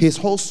says. His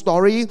whole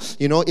story,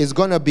 is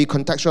going to be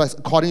contextualized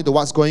according to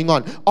what's going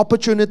on.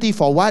 Opportunity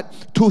for what?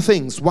 2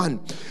 things. 1,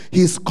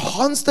 he's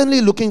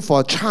constantly looking for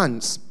a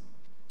chance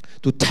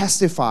to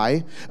testify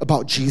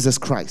about Jesus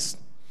Christ.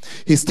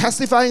 He's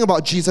testifying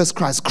about Jesus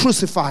Christ,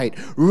 crucified,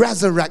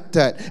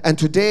 resurrected, and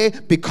today,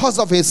 because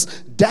of his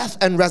death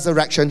and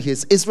resurrection, he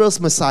is Israel's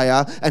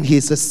Messiah, and he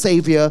is the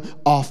Savior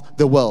of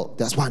the world.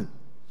 That's 1.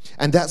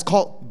 And that's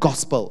called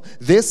gospel.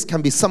 This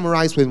can be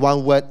summarized with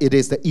 1 word. It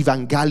is the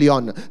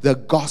evangelion, the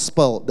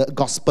gospel, the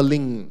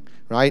gospeling.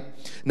 Right?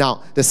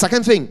 Now, the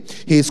second thing,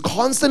 he is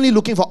constantly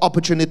looking for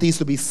opportunities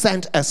to be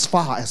sent as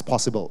far as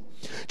possible.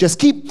 Just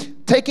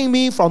keep taking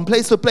me from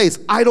place to place.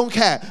 I don't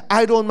care.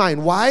 I don't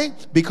mind. Why?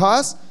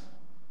 Because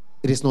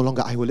it is no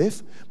longer I who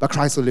live, but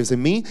Christ who lives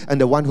in me,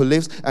 and the one who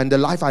lives, and the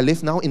life I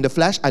live now in the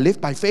flesh, I live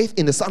by faith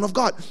in the Son of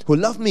God, who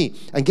loved me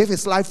and gave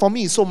his life for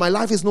me. So my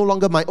life is no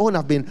longer my own.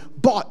 I've been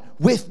bought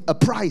with a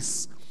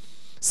price.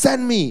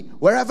 Send me.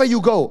 Wherever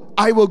you go,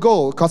 I will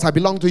go, because I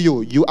belong to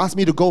you. You ask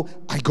me to go,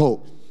 I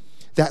go.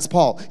 That's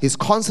Paul. He's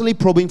constantly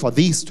probing for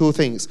these 2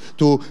 things,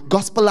 to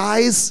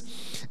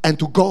gospelize and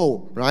to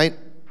go, right?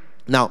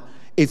 Now,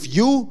 if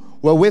you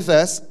were with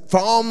us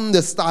from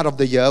the start of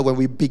the year when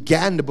we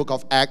began the book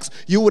of Acts,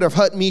 you would have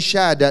heard me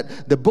share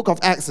that the book of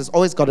Acts has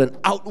always got an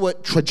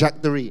outward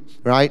trajectory,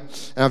 right?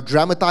 And I've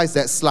dramatized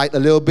that slide a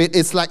little bit.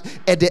 It's like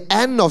at the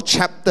end of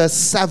chapter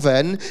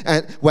 7,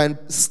 and when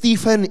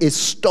Stephen is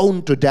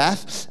stoned to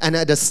death, and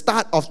at the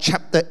start of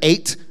chapter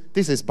 8,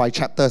 this is by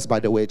chapters,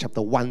 by the way,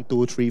 chapter 1,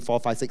 2, 3, 4,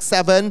 5, 6,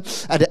 7.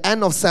 At the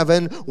end of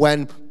 7,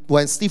 when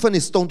Stephen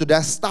is stoned to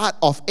death, start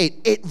of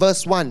 8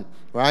 verse 1,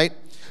 right?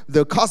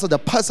 Because of the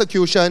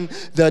persecution,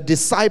 the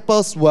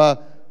disciples were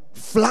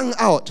flung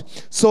out.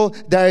 So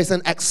there is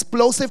an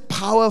explosive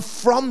power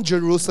from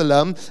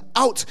Jerusalem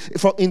out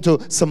into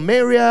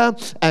Samaria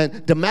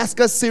and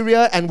Damascus,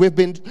 Syria, and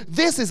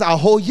this is our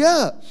whole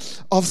year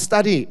of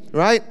study,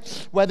 right?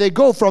 Where they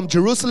go from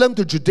Jerusalem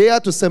to Judea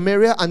to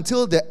Samaria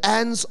until the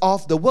ends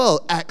of the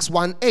world. Acts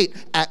 1:8.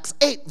 Acts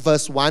 8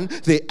 verse 1,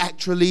 they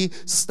actually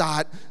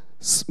start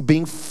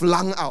being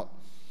flung out.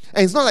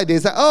 And it's not like they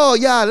say, oh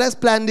yeah, let's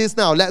plan this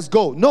now, let's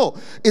go. No,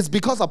 it's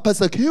because of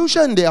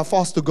persecution they are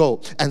forced to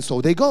go. And so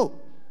they go.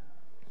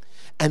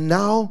 And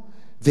now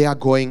they are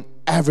going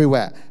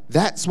everywhere.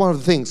 That's one of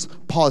the things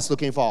Paul is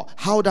looking for.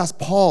 How does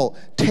Paul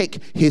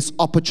take his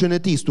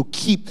opportunities to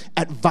keep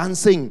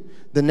advancing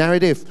the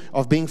narrative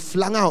of being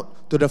flung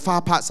out to the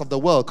far parts of the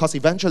world? Because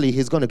eventually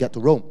he's going to get to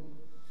Rome.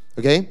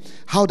 Okay?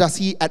 How does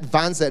he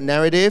advance that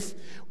narrative?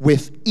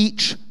 With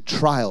each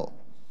trial,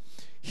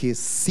 he is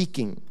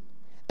seeking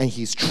and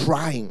he's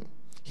trying.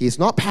 He's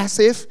not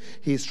passive.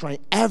 He's trying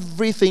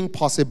everything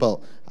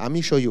possible. Let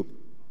me show you.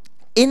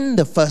 In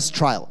the first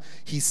trial,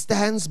 he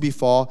stands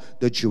before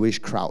the Jewish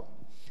crowd.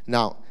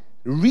 Now,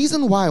 the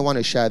reason why I want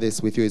to share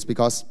this with you is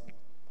because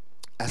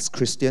as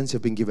Christians,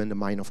 you've been given the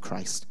mind of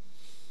Christ.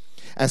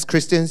 As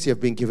Christians, you have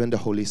been given the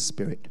Holy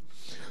Spirit.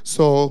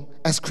 So,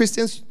 as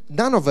Christians,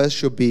 none of us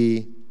should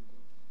be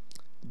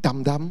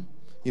dumb,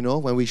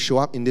 when we show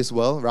up in this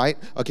world, right?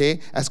 Okay,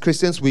 as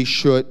Christians, we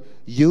should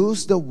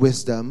use the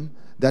wisdom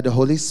that the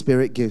Holy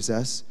Spirit gives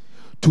us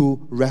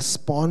to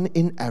respond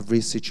in every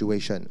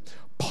situation.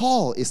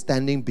 Paul is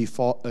standing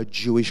before a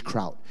Jewish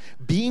crowd,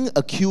 being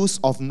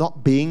accused of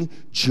not being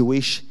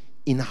Jewish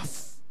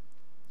enough.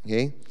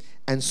 Okay?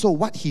 And so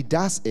what he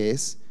does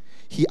is,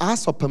 he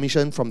asks for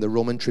permission from the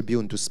Roman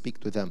tribune to speak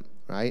to them,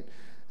 right?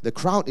 The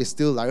crowd is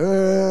still like,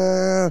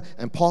 "Arr!"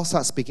 And Paul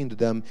starts speaking to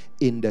them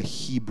in the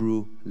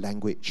Hebrew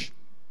language.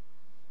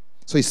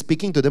 So he's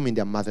speaking to them in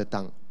their mother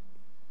tongue.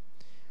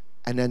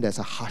 And then there's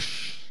a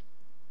hush.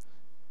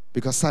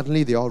 Because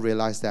suddenly they all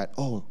realize that,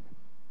 oh,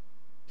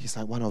 he's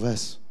like one of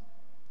us.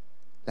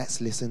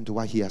 Let's listen to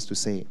what he has to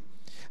say.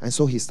 And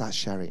so he starts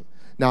sharing.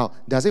 Now,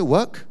 does it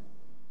work?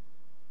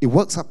 It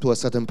works up to a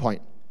certain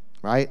point,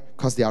 right?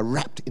 Because they are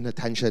wrapped in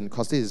attention.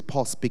 Because this is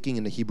Paul speaking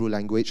in the Hebrew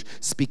language,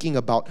 speaking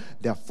about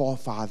their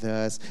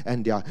forefathers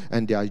and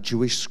their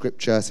Jewish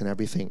scriptures and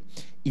everything.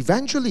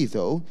 Eventually,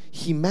 though,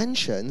 he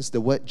mentions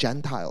the word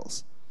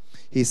Gentiles.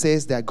 He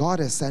says that God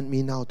has sent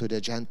me now to the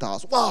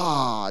Gentiles.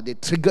 Wow, they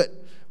triggered.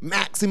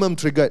 Maximum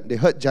triggered. They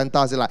heard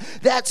Gentiles. They're like,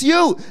 that's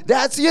you.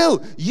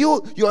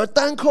 You're a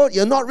turncoat.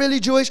 You're not really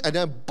Jewish. And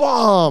then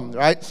boom,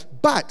 right?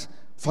 But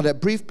for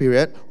that brief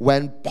period,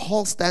 when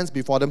Paul stands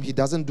before them, he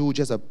doesn't do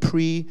just a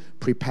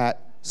pre-prepared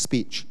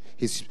speech.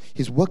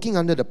 He's working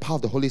under the power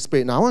of the Holy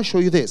Spirit. Now I want to show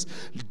you this.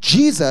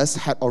 Jesus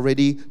had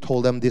already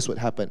told them this would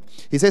happen.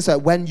 He says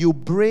that when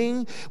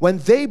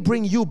they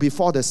bring you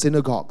before the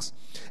synagogues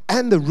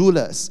and the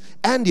rulers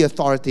and the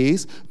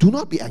authorities, do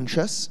not be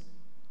anxious.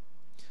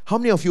 How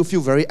many of you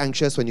feel very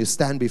anxious when you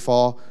stand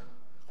before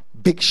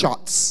big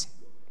shots?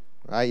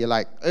 right? You're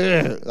like,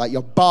 ugh, like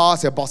your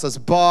boss, your boss's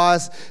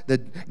boss, the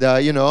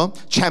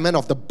chairman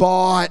of the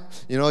board.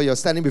 You're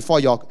standing before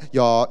your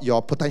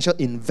potential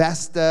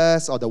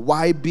investors or the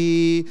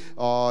YB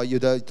or you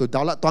to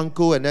Daulat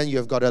Tuanku, and then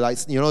you've got to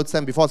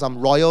stand before some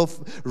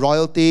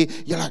royalty.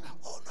 You're like,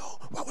 oh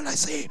no, what will I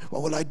say?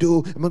 What will I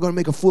do? Am I going to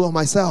make a fool of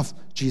myself?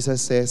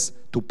 Jesus says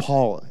to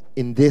Paul,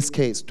 in this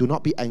case, do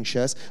not be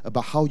anxious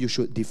about how you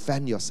should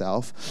defend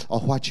yourself or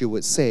what you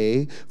would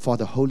say, for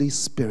the Holy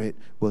Spirit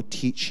will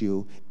teach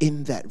you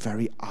in that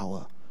very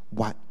hour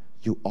what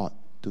you ought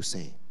to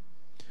say.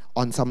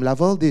 On some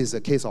level, this is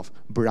a case of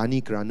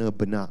berani kerana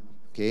benar.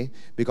 Okay?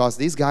 Because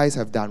these guys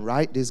have done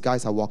right. These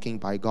guys are walking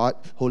by God.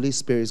 Holy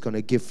Spirit is going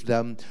to give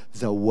them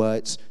the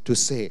words to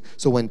say.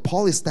 So when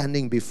Paul is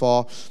standing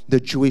before the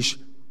Jewish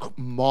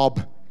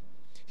mob,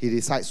 he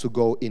decides to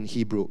go in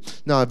Hebrew.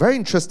 Now, a very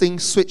interesting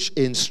switch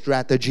in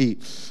strategy.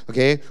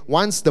 Okay,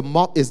 once the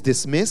mob is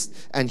dismissed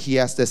and he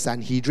has the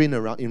Sanhedrin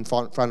around in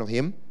front of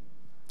him,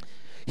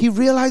 he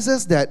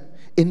realizes that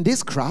in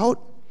this crowd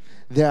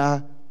there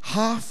are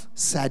half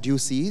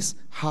Sadducees,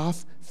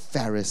 half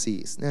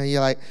Pharisees. Now you're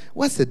like,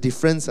 what's the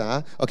difference?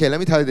 Okay, let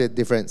me tell you the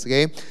difference.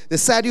 Okay, the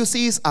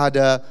Sadducees are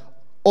the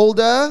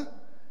older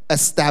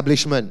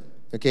establishment.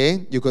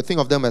 Okay, you could think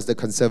of them as the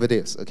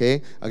conservatives.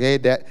 Okay,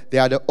 that they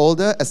are the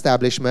older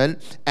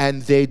establishment,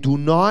 and they do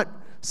not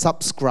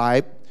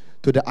subscribe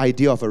to the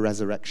idea of a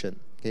resurrection.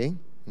 Okay.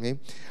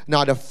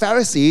 Now the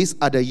Pharisees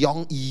are the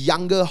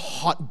younger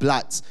hot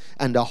bloods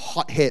and the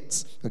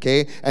hotheads.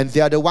 Okay, and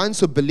they are the ones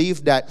who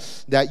believe that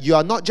you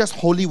are not just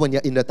holy when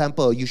you're in the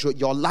temple.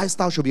 Your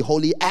lifestyle should be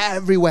holy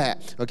everywhere.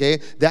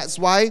 Okay, that's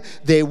why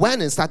they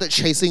went and started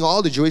chasing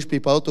all the Jewish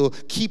people to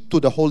keep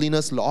to the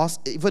holiness laws,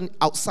 even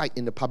outside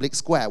in the public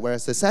square.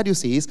 Whereas the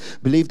Sadducees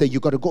believe that you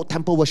got to go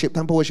temple worship.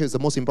 Temple worship is the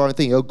most important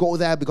thing. You'll go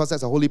there because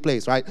that's a holy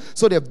place, right?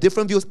 So they have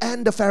different views,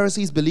 and the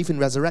Pharisees believe in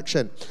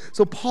resurrection.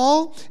 So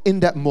Paul, in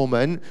that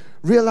moment,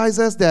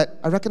 realizes that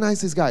I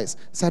recognize these guys,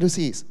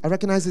 Sadducees. I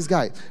recognize these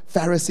guys,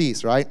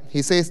 Pharisees, right?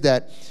 He says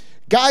that,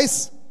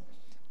 guys,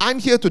 I'm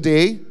here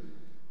today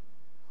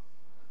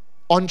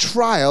on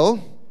trial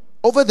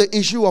over the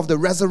issue of the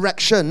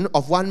resurrection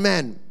of one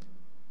man.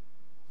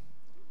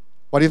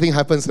 What do you think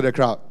happens to the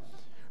crowd?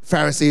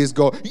 Pharisees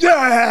go,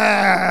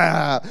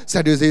 yeah!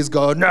 Sadducees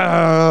go,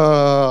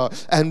 no!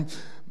 And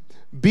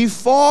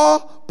before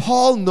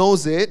Paul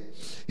knows it,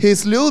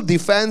 his little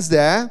defense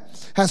there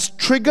has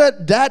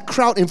triggered that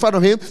crowd in front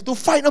of him to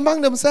fight among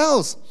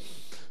themselves.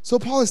 So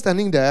Paul is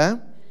standing there,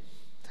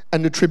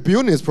 and the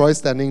tribune is probably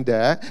standing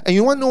there. And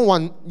you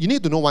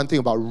need to know one thing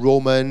about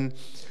Roman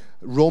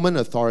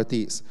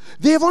authorities.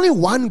 They have only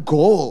one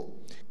goal: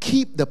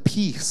 keep the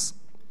peace.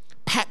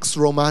 Pax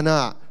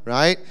Romana,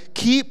 right?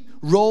 Keep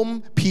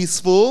Rome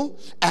peaceful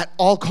at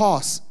all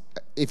costs.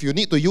 If you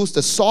need to use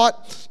the sword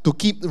to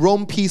keep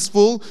Rome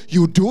peaceful,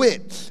 you do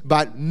it.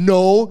 But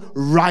no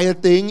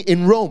rioting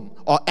in Rome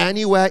or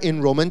anywhere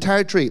in Roman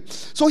territory.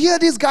 So here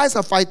these guys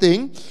are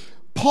fighting.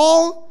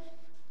 Paul,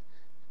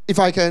 if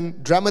I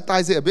can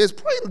dramatize it a bit, is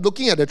probably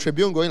looking at the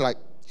tribune going like,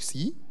 you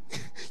see?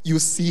 You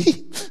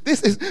see?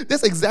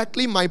 That's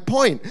exactly my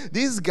point.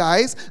 These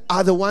guys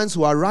are the ones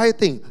who are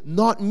rioting,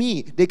 not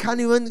me. They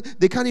can't even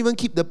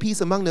keep the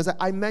peace among themselves.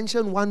 I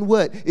mentioned one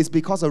word, it's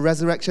because of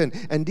resurrection.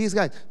 And these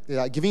guys, they're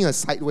like giving a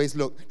sideways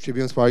look.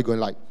 Tribune's probably going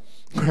like,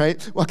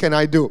 right? What can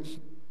I do?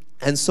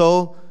 And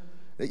so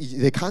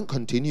they can't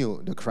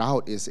continue. The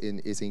crowd is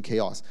in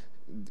chaos.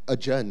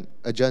 Adjourn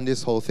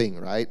this whole thing,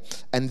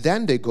 right? And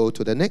then they go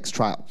to the next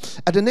trial.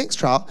 At the next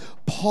trial,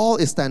 Paul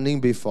is standing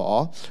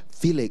before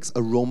Felix,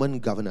 a Roman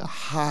governor,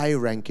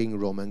 high-ranking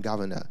Roman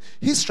governor.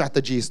 His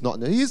strategy is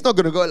he's not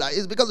going to go like,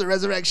 it's because of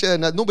resurrection,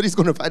 nothing's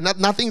going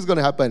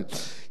to happen.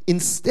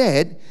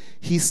 Instead,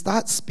 he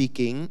starts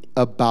speaking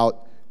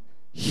about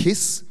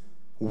his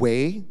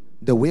way,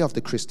 the way of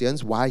the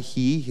Christians, why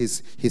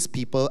his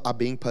people are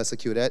being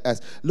persecuted,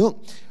 as,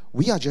 look,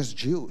 we are just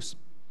Jews.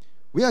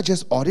 We are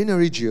just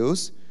ordinary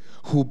Jews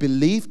who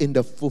believe in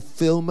the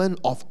fulfillment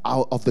of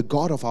the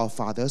God of our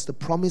fathers, the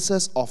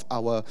promises of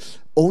our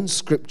own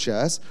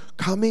scriptures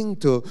coming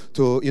to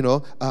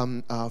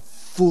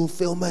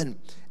fulfillment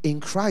in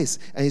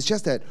Christ. And it's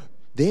just that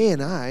they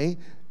and I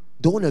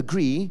don't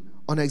agree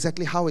on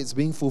exactly how it's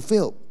being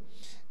fulfilled.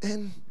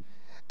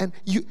 And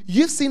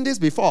you've seen this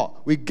before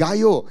with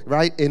Gaio,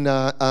 right? In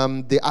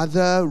the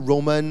other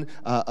Roman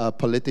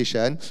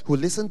politician who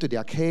listened to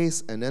their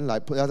case and then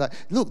like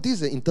look, this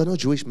is an internal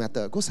Jewish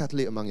matter. Go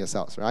settle it among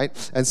yourselves,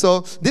 right? And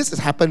so this has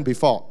happened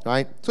before,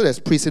 right? So there's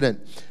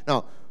precedent.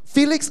 Now,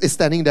 Felix is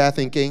standing there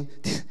thinking,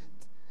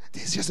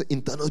 this is just an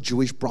internal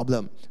Jewish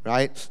problem,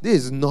 right?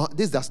 This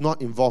does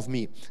not involve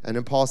me. And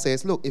then Paul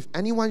says, look, if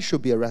anyone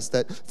should be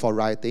arrested for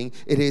rioting,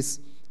 it is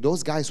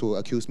those guys who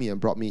accused me and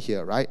brought me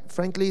here, right?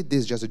 Frankly, this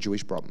is just a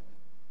Jewish problem.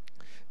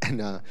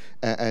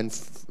 And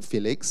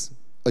Felix,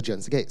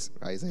 adjourns the case,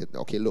 right? He said,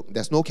 okay, look,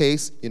 there's no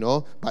case,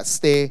 but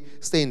stay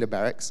in the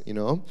barracks,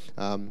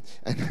 and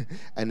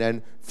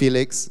then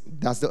Felix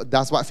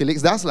that's what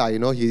Felix does,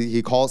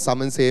 he calls,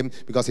 summons him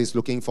because he's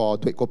looking for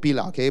duit kopi,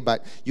 okay?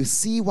 But you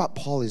see what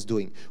Paul is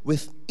doing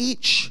with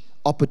each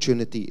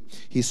opportunity.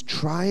 He's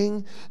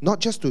trying not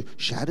just to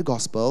share the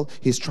gospel,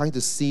 he's trying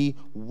to see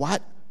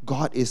what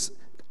God is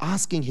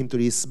asking him to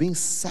do. He's being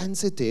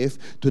sensitive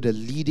to the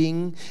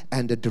leading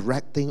and the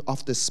directing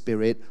of the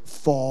Spirit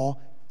for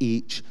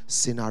each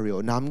scenario.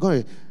 Now I'm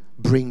going to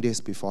bring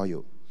this before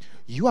you.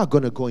 You are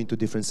going to go into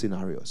different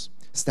scenarios,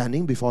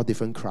 standing before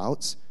different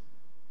crowds,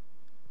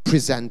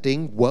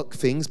 presenting work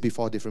things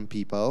before different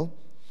people.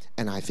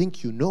 And I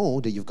think you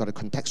know that you've got to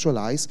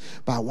contextualize,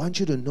 but I want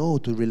you to know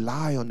to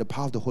rely on the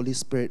power of the Holy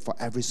Spirit for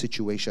every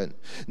situation.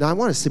 Now I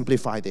want to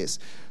simplify this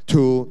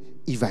to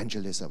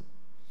evangelism.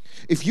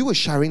 If you were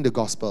sharing the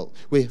gospel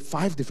with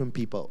 5 different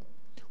people,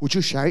 would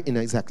you share it in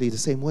exactly the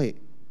same way?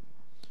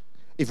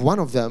 If one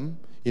of them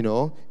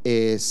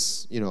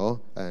is,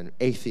 an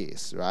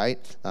atheist,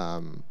 right?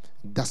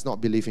 Does not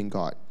believe in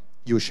God,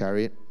 you share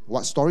it.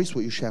 What stories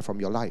would you share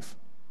from your life?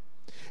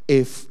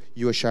 If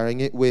you are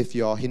sharing it with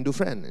your Hindu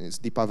friend, it's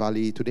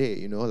Deepavali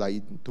today,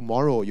 like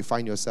tomorrow you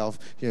find yourself,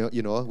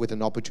 with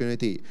an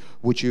opportunity,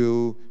 would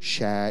you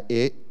share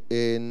it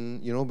in,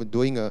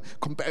 doing a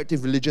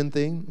comparative religion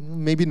thing?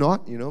 Maybe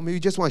not, maybe you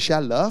just want to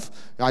share love.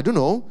 I don't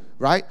know,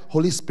 right?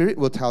 Holy Spirit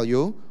will tell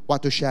you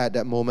what to share at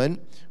that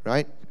moment,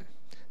 right?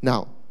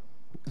 Now,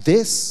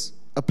 this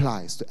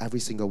applies to every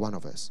single one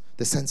of us.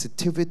 The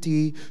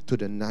sensitivity to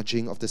the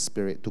nudging of the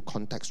Spirit to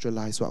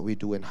contextualize what we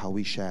do and how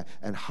we share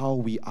and how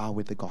we are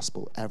with the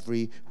gospel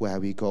everywhere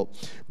we go.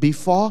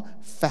 Before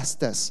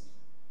Festus,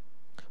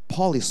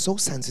 Paul is so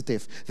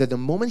sensitive that the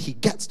moment he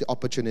gets the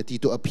opportunity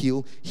to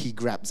appeal, he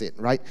grabs it,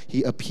 right?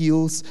 He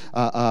appeals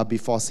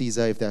before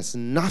Caesar. If there's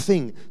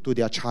nothing to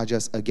their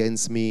charges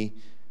against me,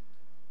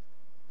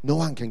 no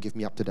one can give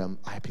me up to them.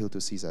 I appeal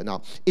to Caesar.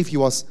 Now, if he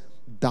was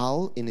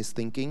dull in his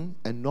thinking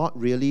and not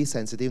really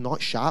sensitive,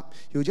 not sharp,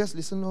 he'll just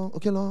listen,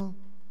 okay,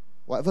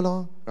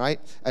 whatever, right?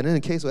 And then the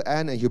case will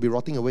end and he'll be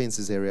rotting away in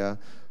Caesarea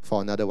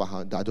for another,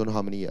 I don't know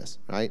how many years,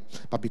 right?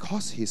 But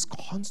because he's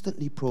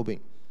constantly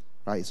probing,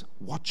 right, he's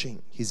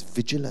watching, he's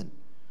vigilant,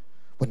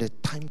 when the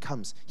time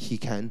comes, he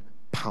can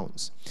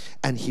pounce.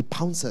 And he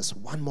pounces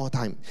one more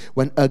time.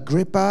 When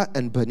Agrippa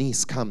and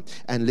Bernice come,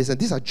 and listen,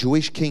 these are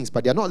Jewish kings,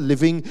 but they're not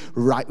living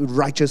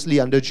righteously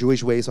under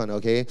Jewish ways,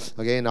 okay?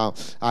 Now,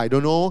 I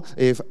don't know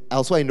if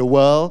elsewhere in the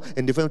world,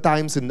 in different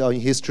times in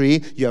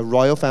history, you have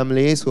royal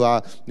families who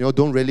are,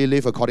 don't really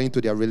live according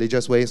to their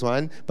religious ways,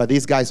 but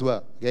these guys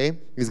were, okay?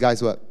 These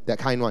guys were that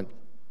kind one.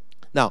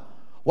 Now,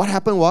 what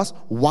happened was,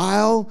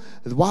 while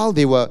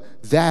they were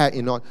there,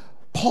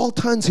 Paul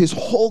turns his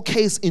whole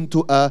case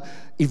into a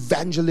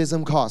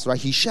evangelism course, right?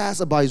 He shares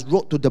about his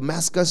road to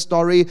Damascus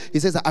story. He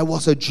says that I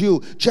was a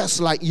Jew just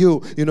like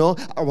you,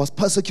 I was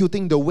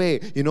persecuting the way,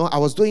 I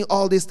was doing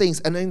all these things,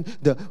 and then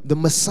the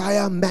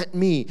Messiah met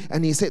me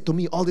and he said to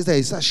me all these things.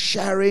 He starts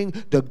sharing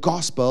the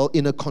gospel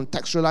in a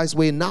contextualized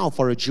way now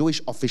for a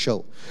Jewish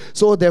official.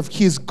 So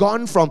he's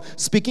gone from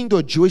speaking to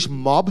a Jewish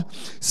mob,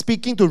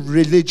 speaking to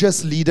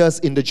religious leaders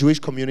in the Jewish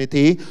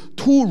community,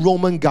 to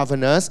Roman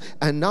governors,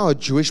 and now a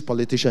Jewish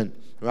politician.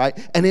 Right?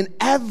 And in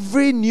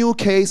every new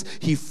case,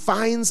 he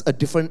finds a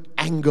different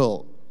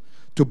angle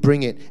to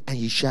bring it, and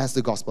he shares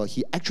the gospel.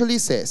 He actually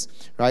says,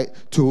 right,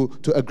 to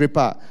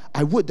Agrippa,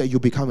 I would that you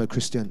become a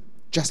Christian,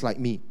 just like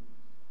me.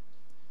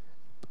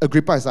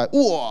 Agrippa is like,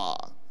 oh,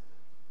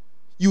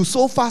 you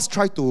so fast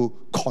try to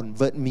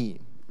convert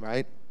me,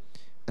 right?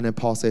 And then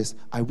Paul says,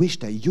 I wish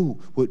that you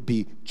would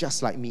be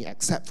just like me,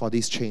 except for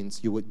these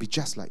chains, you would be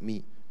just like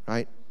me,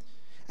 right?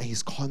 And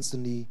he's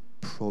constantly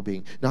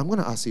probing. Now I'm going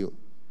to ask you,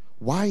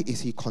 why is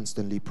he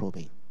constantly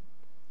probing?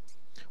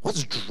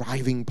 What's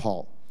driving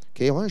Paul?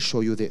 Okay, I want to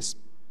show you this.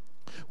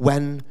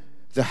 When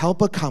the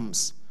Helper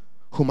comes,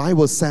 whom I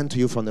will send to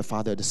you from the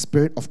Father, the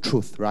Spirit of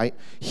truth, right?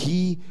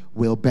 He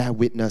will bear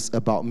witness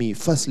about me.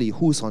 Firstly,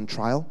 who's on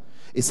trial?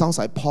 It sounds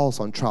like Paul's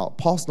on trial.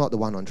 Paul's not the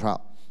one on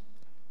trial.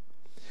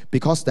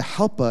 Because the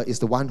Helper is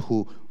the one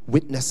who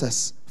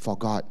witnesses for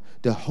God.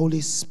 The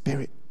Holy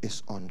Spirit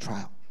is on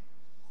trial.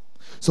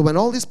 So when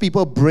all these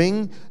people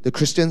bring the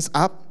Christians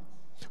up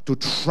to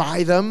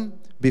try them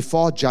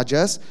before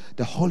judges,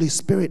 the Holy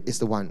Spirit is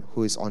the one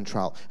who is on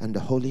trial, and the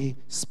Holy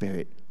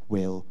Spirit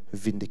will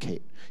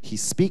vindicate. He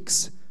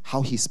speaks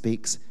how he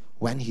speaks,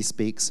 when he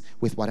speaks,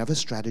 with whatever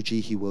strategy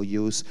he will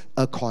use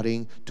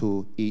according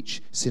to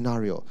each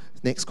scenario.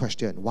 Next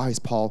question, why is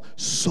Paul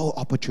so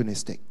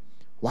opportunistic?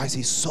 Why is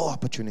he so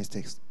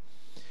opportunistic?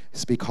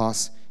 It's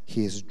because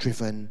he is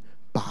driven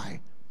by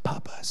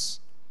purpose.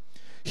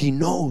 He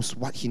knows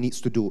what he needs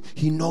to do.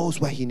 He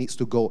knows where he needs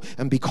to go.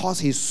 And because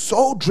he's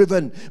so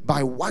driven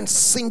by one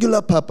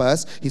singular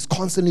purpose, he's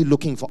constantly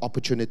looking for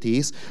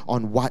opportunities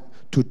on what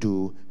to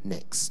do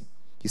next.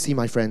 You see,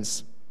 my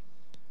friends,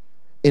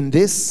 in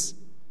this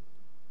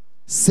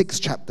 6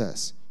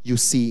 chapters, you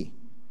see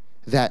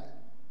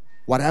that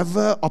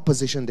Whatever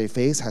opposition they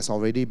face has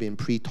already been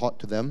pre-taught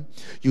to them.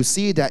 You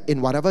see that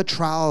in whatever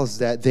trials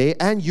that they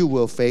and you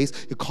will face,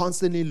 you're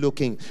constantly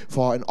looking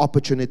for an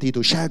opportunity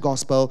to share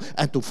gospel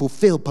and to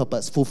fulfill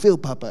purpose.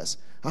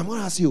 I'm going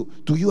to ask you,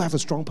 do you have a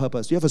strong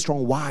purpose? Do you have a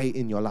strong why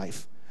in your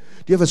life?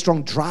 Do you have a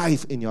strong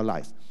drive in your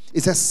life?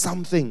 Is there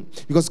something?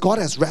 Because God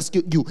has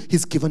rescued you.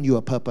 He's given you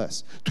a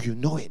purpose. Do you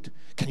know it?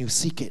 Can you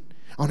seek it?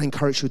 I want to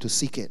encourage you to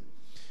seek it.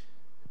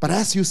 But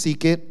as you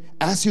seek it,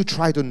 as you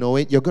try to know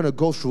it, you're going to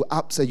go through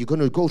ups and you're going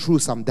to go through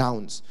some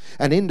downs.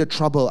 And in the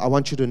trouble, I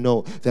want you to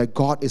know that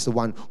God is the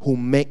one who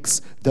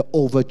makes the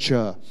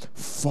overture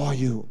for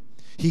you.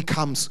 He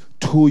comes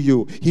to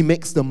you. He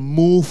makes the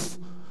move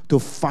to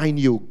find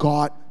you.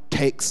 God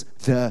takes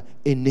the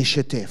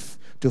initiative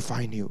to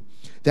find you.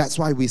 That's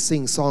why we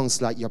sing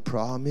songs like, your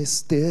promise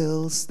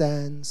still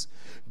stands.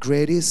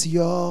 Great is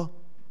your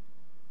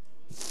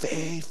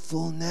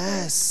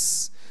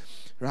faithfulness.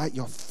 Right?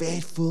 Your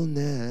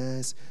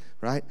faithfulness.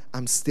 Right?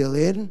 I'm still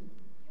in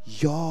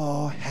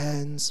your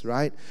hands.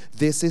 Right?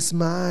 This is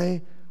my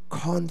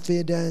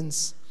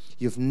confidence.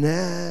 You've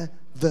never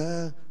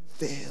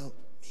failed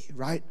me.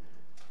 Right?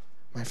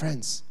 My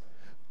friends,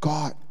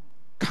 God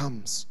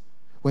comes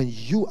when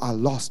you are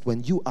lost,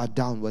 when you are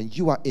down, when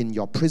you are in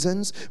your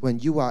prisons, when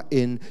you are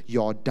in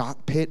your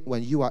dark pit,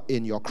 when you are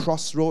in your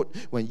crossroad,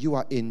 when you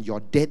are in your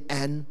dead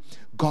end.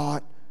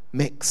 God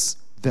makes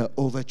the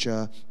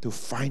overture to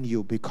find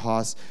you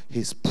because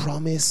His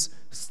promise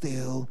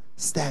still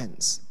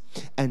stands.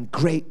 And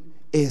great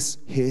is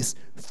His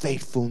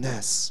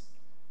faithfulness.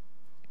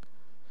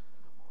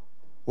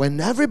 When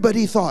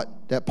everybody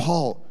thought that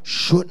Paul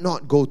should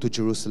not go to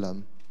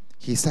Jerusalem,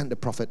 he sent the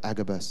prophet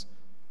Agabus,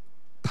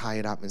 tie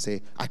it up and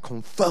say, I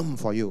confirm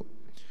for you,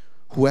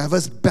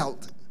 whoever's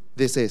belt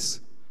this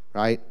is,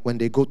 right, when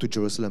they go to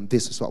Jerusalem,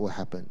 this is what will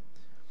happen.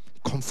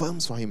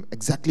 Confirms for him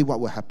exactly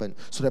what will happen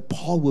so that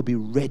Paul will be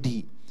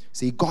ready.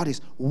 See, God is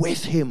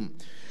with him.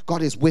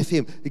 God is with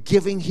him,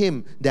 giving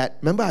him that.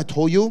 Remember I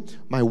told you,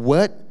 my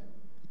word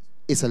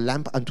is a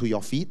lamp unto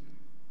your feet,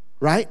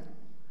 right?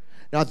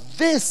 Now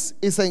this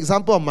is an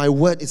example of my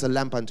word is a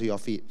lamp unto your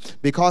feet,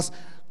 because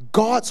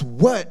God's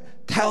word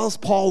tells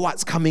Paul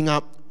what's coming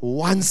up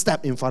one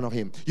step in front of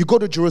him. You go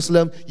to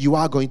Jerusalem, you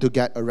are going to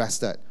get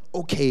arrested.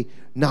 Okay,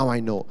 now I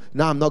know.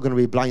 Now I'm not going to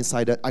be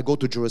blindsided. I go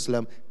to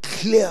Jerusalem,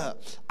 clear.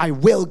 I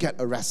will get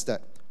arrested.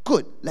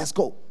 Good, let's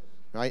go.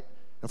 Right?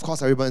 Of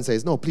course, everyone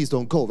says, no, please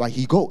don't go. Right?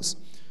 He goes.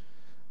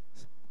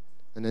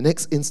 In the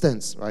next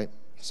instance, right?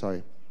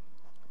 Sorry.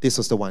 This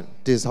was the one.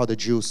 This is how the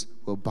Jews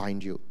will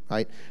bind you.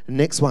 Right? The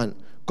next one,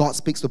 God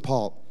speaks to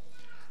Paul.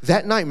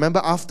 That night,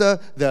 remember, after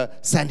the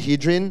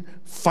Sanhedrin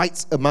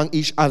fights among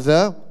each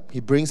other,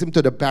 he brings him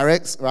to the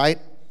barracks, right?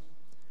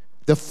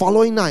 The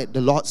following night,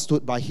 the Lord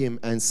stood by him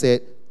and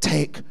said,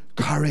 take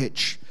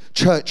courage.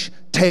 Church,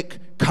 take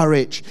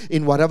courage.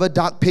 In whatever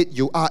dark pit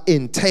you are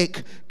in,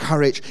 take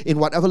courage. In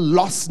whatever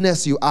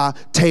lostness you are,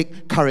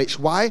 take courage.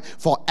 Why?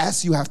 For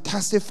as you have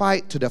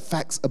testified to the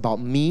facts about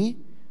me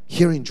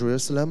here in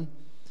Jerusalem,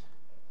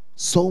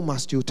 so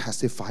must you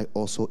testify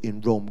also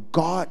in Rome.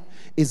 God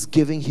is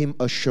giving him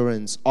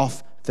assurance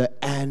of the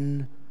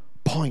end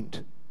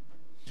point.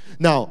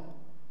 Now,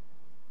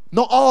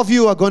 not all of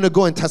you are going to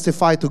go and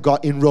testify to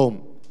God in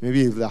Rome.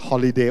 Maybe the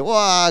holiday.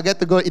 Wow, I get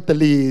to go to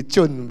Italy.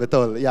 Chun,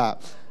 betul. Yeah.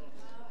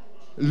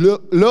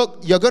 Look,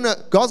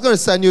 God's going to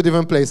send you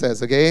different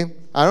places, okay?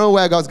 I don't know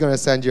where God's going to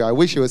send you. I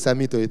wish He would send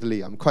me to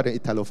Italy. I'm quite an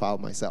Italophile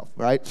myself,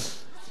 right?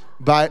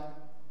 But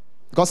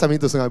God sent me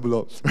to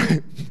Singapore,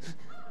 right?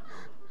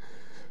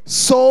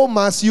 So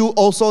must you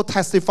also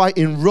testify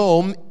in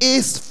Rome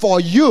is for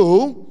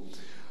you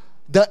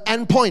the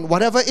end point.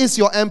 Whatever is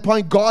your end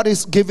point, God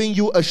is giving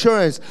you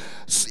assurance.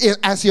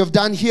 As you have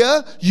done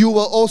here, you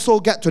will also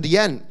get to the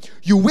end.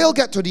 You will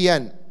get to the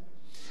end.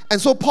 And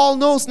so Paul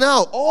knows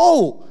now,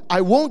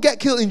 I won't get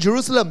killed in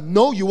Jerusalem.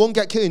 No, you won't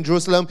get killed in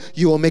Jerusalem.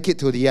 You will make it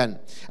to the end.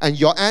 And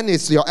your end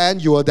is your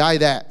end. You will die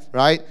there,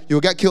 right? You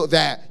will get killed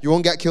there. You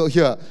won't get killed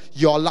here.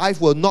 Your life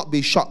will not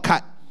be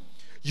shortcut.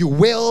 You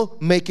will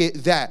make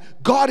it there.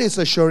 God is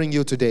assuring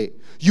you today,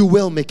 you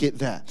will make it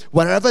there.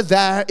 Wherever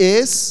there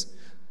is,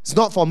 it's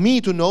not for me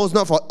to know, it's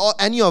not for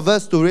any of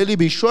us to really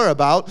be sure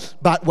about,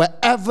 but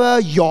wherever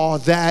your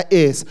there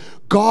is,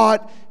 God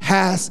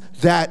has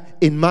that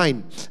in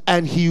mind.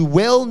 And He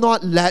will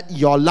not let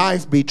your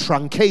life be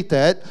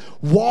truncated.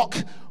 Walk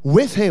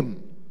with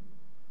Him.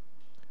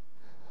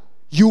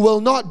 You will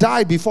not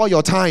die before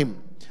your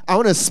time. I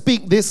want to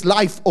speak this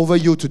life over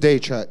you today,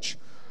 church.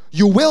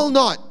 You will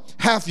not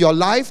have your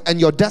life and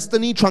your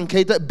destiny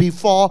truncated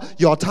before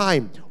your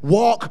time.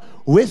 Walk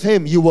with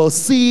Him. You will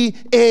see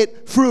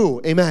it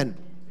through. Amen.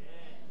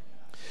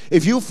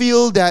 If you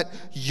feel that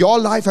your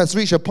life has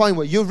reached a point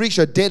where you've reached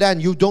a dead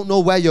end, you don't know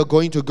where you're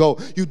going to go,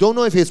 you don't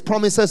know if His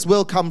promises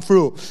will come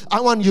through, I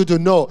want you to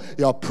know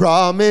your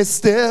promise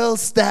still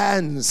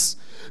stands.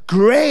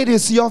 Great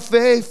is your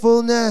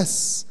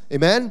faithfulness.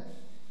 Amen.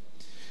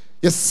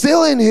 You're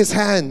still in His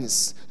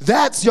hands.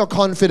 That's your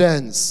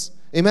confidence.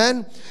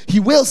 Amen. He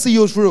will see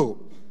you through.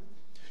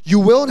 You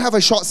won't have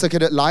a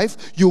short-circuited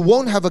life. You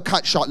won't have a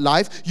cut-short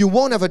life. You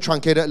won't have a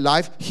truncated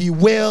life. He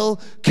will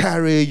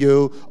carry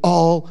you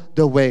all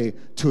the way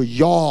to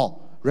your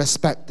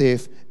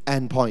respective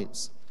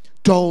endpoints.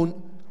 Don't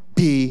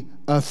be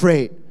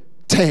afraid.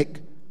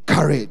 Take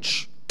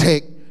courage.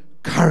 Take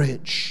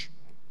courage.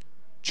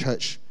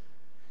 Church,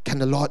 can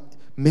the Lord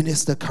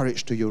minister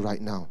courage to you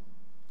right now?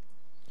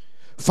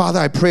 Father,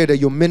 I pray that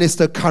you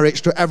minister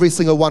courage to every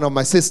single one of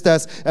my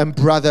sisters and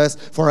brothers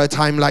for a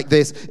time like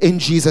this. In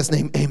Jesus'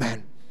 name,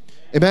 amen.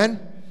 Amen?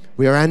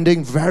 We are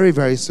ending very,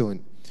 very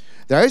soon.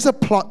 There is a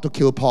plot to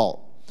kill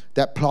Paul.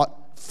 That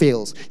plot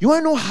fails. You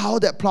want to know how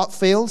that plot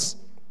fails?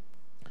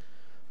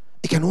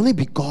 It can only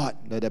be God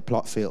that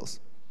plot fails.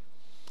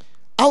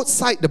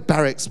 Outside the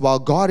barracks, while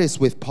God is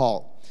with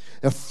Paul,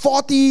 there are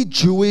 40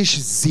 Jewish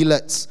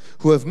zealots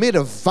who have made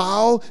a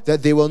vow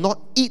that they will not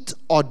eat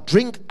or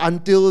drink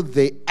until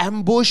they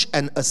ambush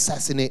and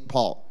assassinate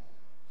Paul.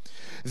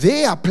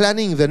 They are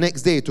planning the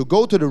next day to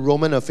go to the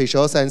Roman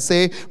officials and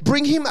say,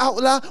 bring him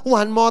out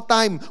one more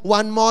time,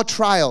 one more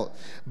trial.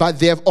 But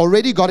they have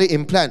already got it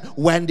in plan.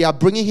 When they are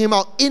bringing him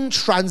out in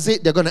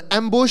transit, they're going to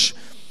ambush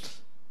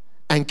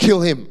and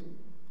kill him.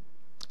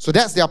 So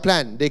that's their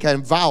plan. They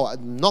can vow,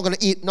 not going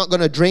to eat, not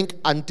going to drink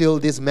until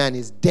this man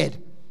is dead.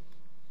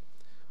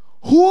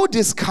 Who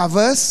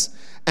discovers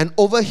and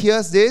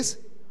overhears this?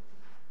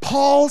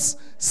 Paul's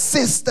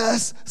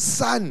sister's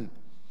son.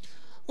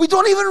 We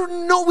don't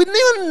even know, we didn't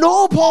even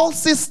know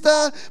Paul's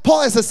sister.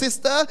 Paul has a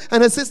sister,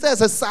 and her sister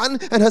has a son,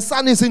 and her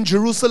son is in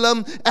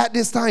Jerusalem at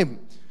this time.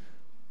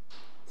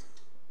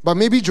 But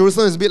maybe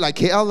Jerusalem is a bit like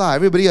KL lah.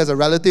 Everybody has a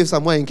relative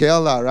somewhere in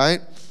KL lah, right?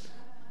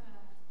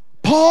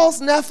 Paul's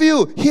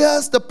nephew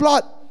hears the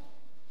plot.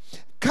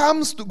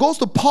 Goes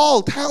to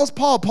Paul, tells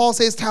Paul. Paul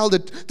says, tell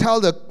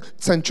the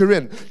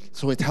centurion.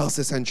 So he tells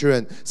the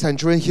centurion.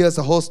 Centurion hears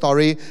the whole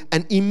story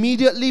and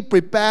immediately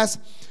prepares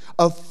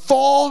a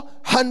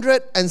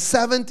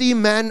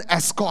 470-man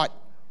escort.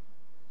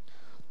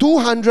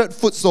 200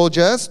 foot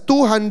soldiers,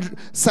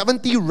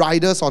 270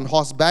 riders on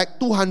horseback,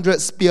 200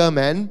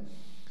 spearmen.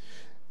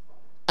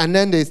 And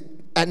then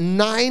at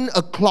 9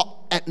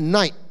 o'clock at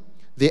night,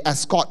 they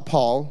escort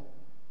Paul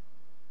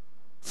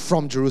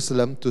from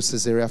Jerusalem to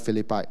Caesarea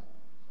Philippi.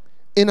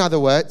 In other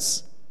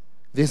words,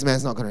 this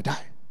man's not going to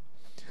die.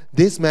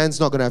 This man's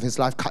not going to have his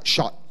life cut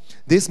short.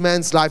 This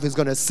man's life is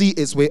going to see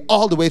its way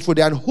all the way through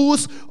there. And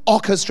who's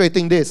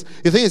orchestrating this?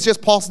 You think it's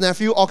just Paul's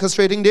nephew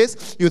orchestrating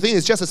this? You think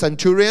it's just a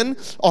centurion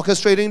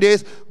orchestrating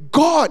this?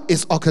 God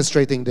is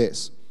orchestrating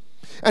this.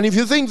 And if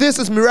you think this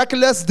is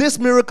miraculous, this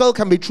miracle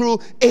can be true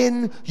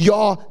in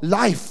your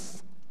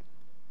life.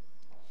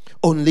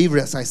 Only,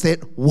 as I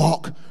said,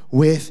 walk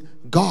with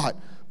God.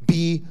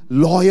 Be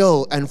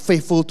loyal and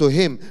faithful to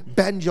Him.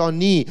 Bend your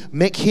knee.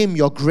 Make Him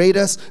your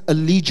greatest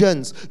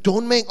allegiance.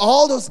 Don't make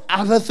all those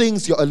other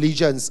things your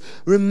allegiance.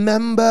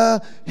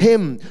 Remember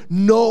Him.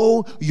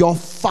 Know your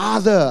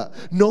Father.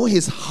 Know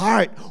His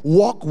heart.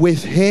 Walk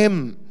with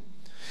Him.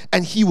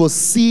 And He will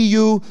see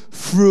you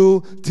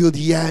through till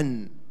the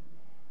end.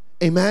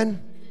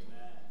 Amen?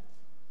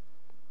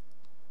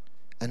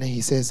 And then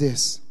He says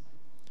this.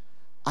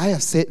 I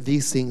have said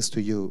these things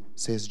to you,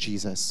 says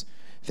Jesus,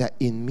 that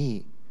in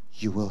me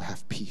you will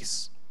have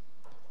peace.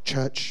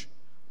 Church,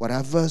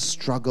 whatever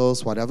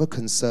struggles, whatever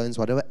concerns,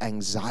 whatever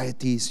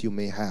anxieties you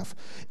may have,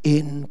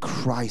 in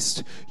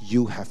Christ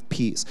you have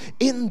peace.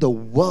 In the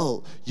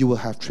world, you will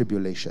have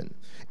tribulation.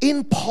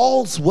 In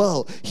Paul's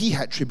world, he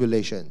had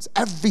tribulations.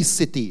 Every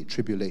city,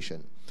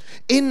 tribulation.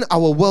 In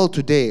our world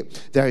today,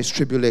 there is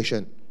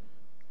tribulation.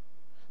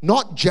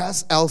 Not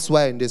just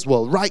elsewhere in this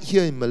world. Right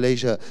here in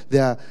Malaysia,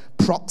 there are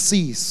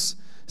proxies,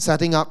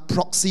 setting up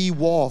proxy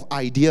war of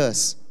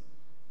ideas.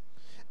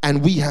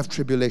 And we have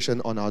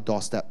tribulation on our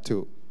doorstep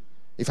too.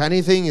 If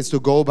anything is to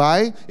go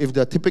by, if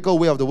the typical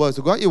way of the world is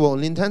to go, it will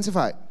only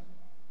intensify.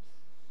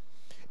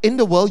 In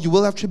the world, you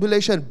will have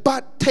tribulation,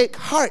 but take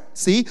heart.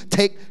 See,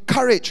 take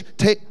courage,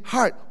 take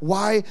heart.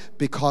 Why?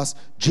 Because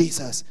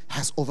Jesus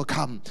has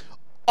overcome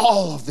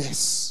all of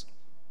this.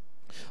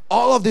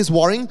 All of this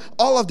warring,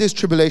 all of this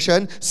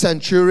tribulation,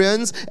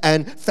 centurions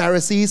and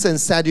Pharisees and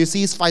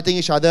Sadducees fighting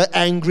each other,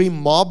 angry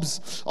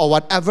mobs, or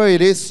whatever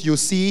it is you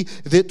see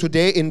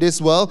today in this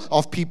world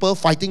of people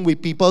fighting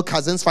with people,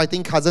 cousins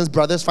fighting cousins,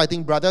 brothers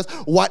fighting brothers,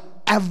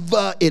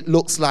 whatever it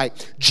looks like,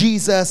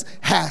 Jesus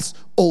has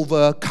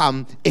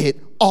overcome it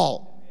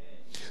all.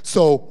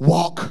 So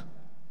walk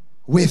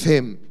with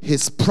Him.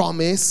 His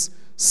promise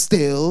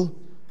still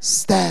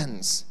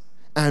stands.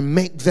 And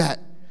make that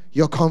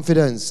your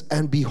confidence,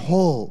 and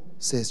behold,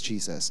 says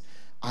Jesus,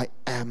 I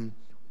am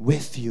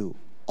with you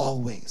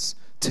always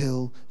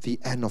till the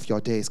end of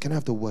your days. Can I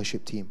have the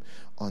worship team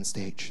on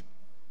stage?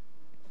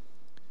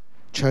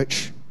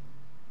 Church,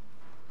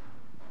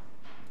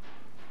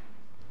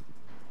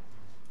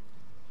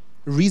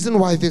 the reason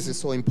why this is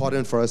so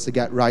important for us to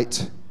get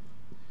right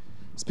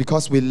is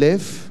because we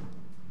live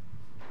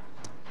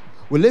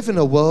in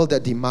a world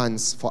that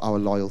demands for our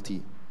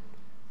loyalty.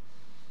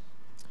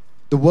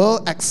 The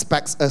world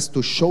expects us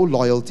to show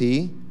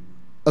loyalty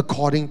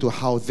according to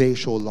how they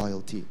show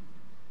loyalty.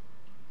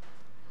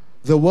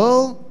 The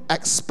world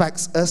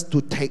expects us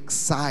to take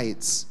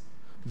sides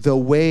the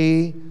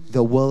way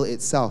the world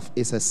itself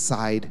is a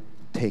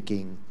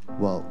side-taking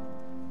world.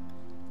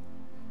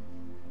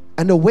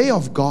 And the way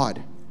of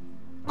God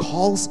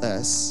calls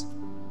us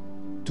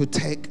to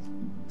take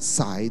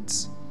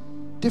sides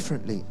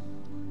differently.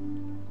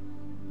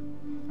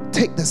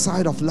 Take the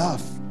side of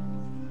love.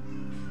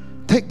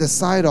 Take the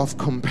side of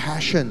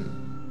compassion.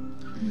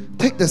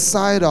 Take the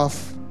side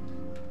of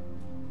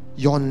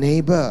your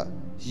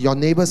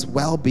neighbor's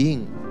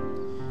well-being.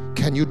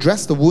 Can you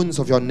dress the wounds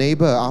of your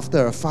neighbor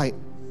after a fight?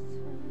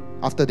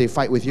 After they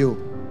fight with you?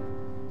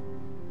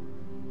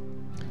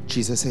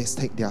 Jesus says,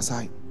 take their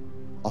side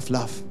of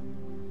love,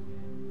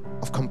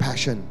 of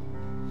compassion,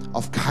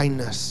 of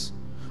kindness,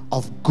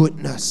 of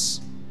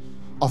goodness,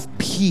 of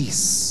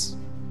peace.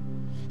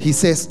 He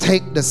says,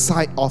 take the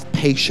side of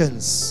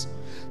patience.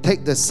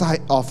 Take the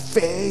side of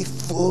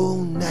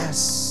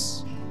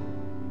faithfulness.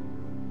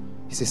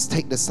 He says,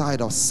 take the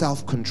side of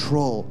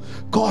self-control.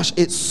 Gosh,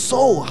 it's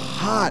so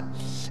hard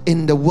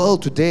in the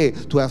world today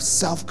to have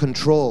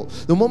self-control.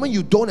 The moment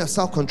you don't have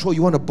self-control,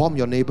 you want to bomb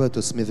your neighbor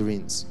to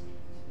smithereens.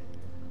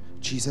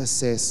 Jesus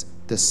says,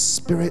 the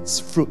Spirit's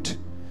fruit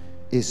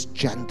is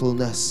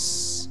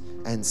gentleness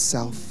and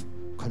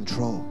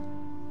self-control.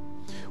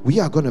 We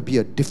are going to be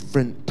a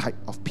different type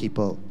of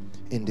people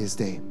in this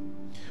day.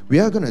 We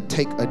are going to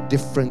take a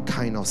different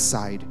kind of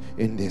side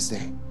in this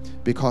day,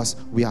 because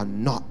we are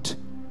not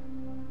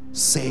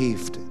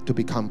saved to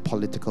become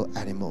political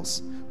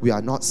animals. We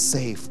are not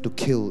saved to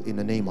kill in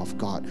the name of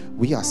God.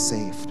 We are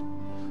saved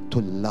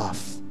to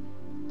love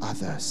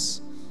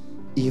others,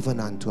 even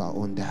unto our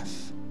own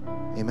death.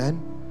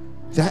 Amen?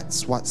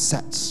 That's what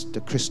sets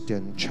the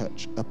Christian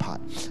church apart.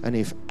 And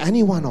if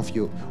any one of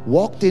you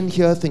walked in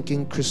here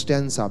thinking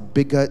Christians are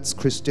bigots,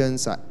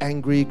 Christians are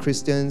angry,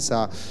 Christians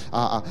are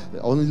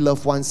only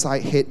love one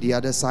side, hate the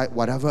other side,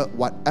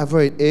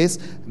 whatever it is,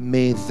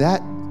 may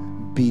that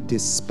be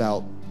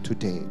dispelled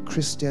today.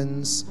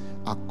 Christians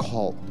are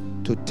called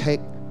to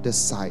take the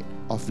side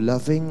of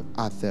loving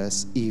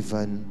others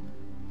even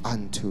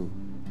unto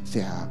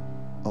their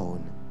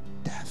own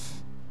death.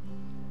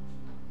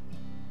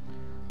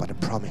 But the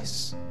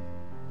promise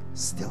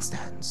still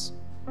stands.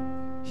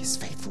 He's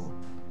faithful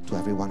to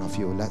every one of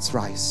you. Let's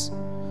rise.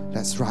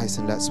 Let's rise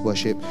and let's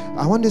worship.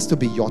 I want this to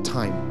be your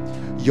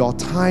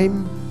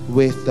time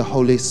with the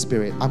Holy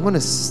Spirit. I'm going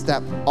to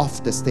step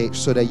off the stage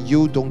so that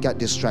you don't get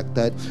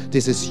distracted.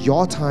 This is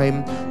your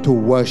time to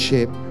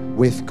worship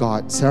with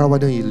God. Sarah, why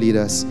don't you lead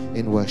us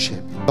in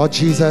worship? Lord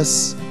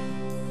Jesus,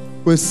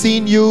 we've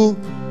seen you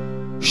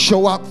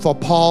show up for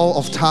Paul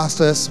of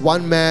Tarsus,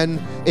 one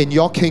man in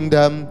your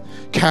kingdom,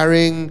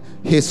 carrying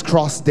his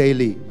cross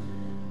daily.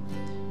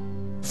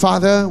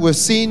 Father, we've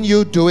seen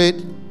you do it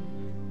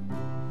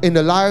in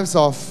the lives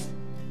of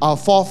our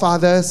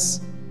forefathers.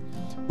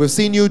 We've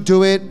seen you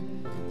do it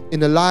in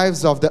the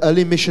lives of the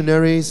early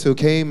missionaries who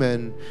came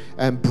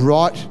and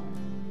brought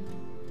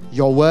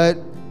your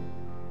word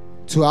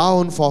to our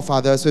own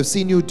forefathers. We've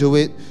seen you do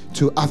it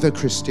to other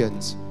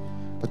Christians.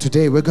 But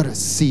today we're going to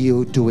see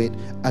you do it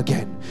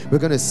again. We're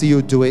going to see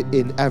you do it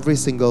in every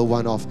single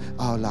one of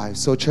our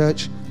lives. So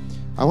church,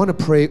 I want to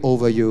pray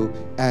over you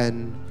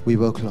and we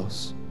will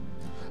close.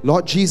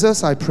 Lord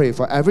Jesus, I pray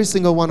for every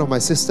single one of my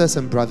sisters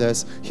and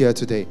brothers here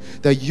today,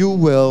 that you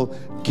will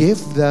give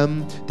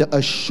them the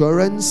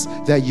assurance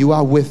that you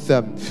are with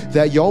them,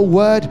 that your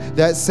word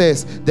that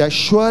says that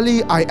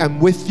surely I am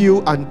with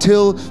you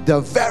until the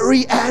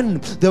very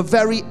end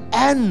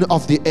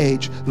of the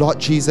age. Lord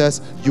Jesus,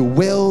 you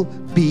will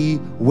be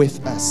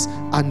with us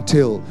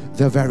until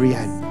the very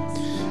end.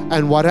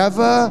 And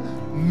whatever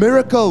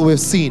miracle we've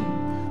seen,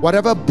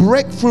 whatever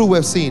breakthrough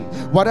we've seen,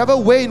 whatever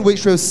way in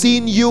which we've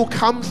seen you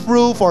come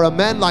through for a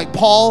man like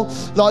Paul,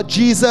 Lord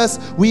Jesus,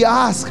 we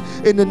ask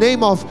in the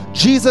name of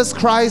Jesus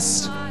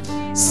Christ,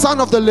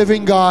 Son of the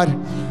living God,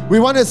 we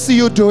want to see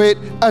you do it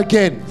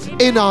again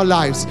in our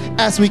lives.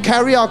 As we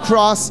carry our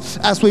cross,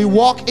 as we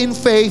walk in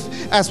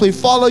faith, as we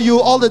follow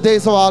you all the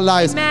days of our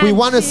lives, Amen, we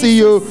want to see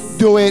you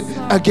do it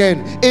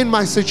again in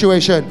my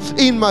situation,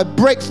 in my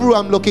breakthrough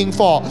I'm looking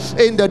for,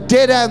 in the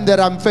dead end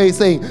that I'm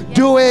facing.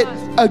 Do it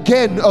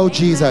again, oh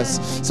Jesus.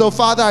 So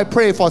Father, I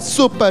pray for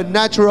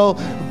supernatural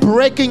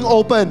breaking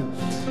open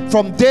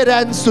from dead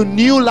ends to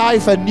new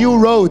life, and new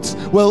roads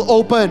will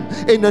open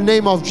in the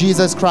name of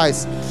Jesus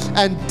Christ.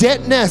 And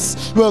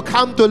deadness will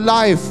come to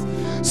life,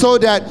 so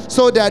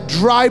that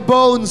dry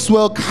bones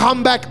will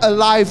come back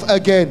alive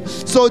again,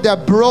 so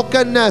that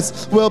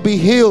brokenness will be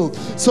healed,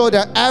 so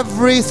that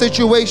every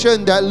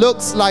situation that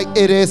looks like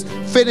it is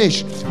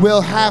finished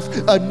will have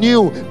a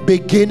new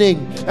beginning.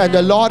 And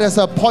the Lord has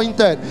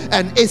appointed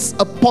and is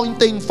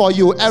appointing for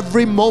you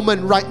every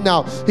moment right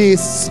now. He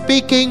is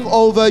speaking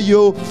over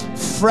you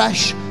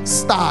fresh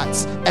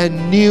starts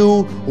and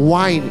new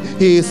wine.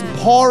 He is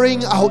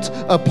pouring out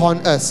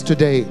upon us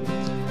today.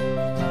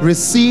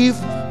 Receive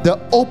the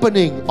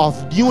opening of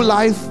new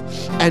life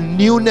and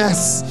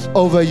newness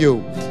over you.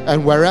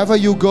 And wherever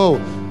you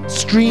go,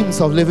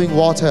 streams of living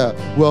water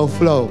will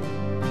flow.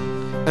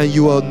 And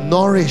you will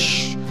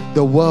nourish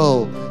the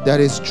world that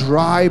is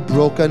dry,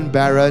 broken,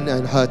 barren,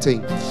 and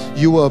hurting.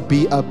 You will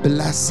be a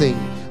blessing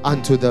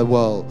unto the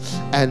world.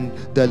 And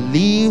the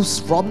leaves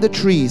from the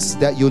trees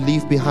that you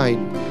leave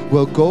behind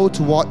will go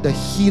toward the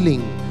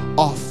healing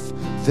of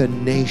the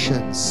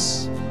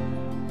nations.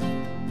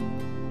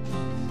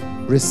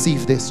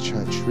 Receive this,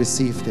 church.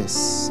 Receive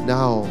this.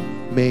 Now,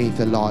 may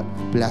the Lord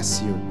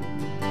bless you.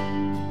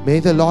 May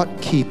the Lord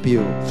keep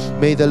you.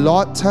 May the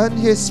Lord turn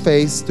His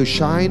face to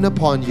shine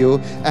upon you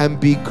and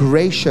be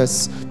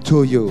gracious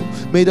to you.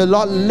 May the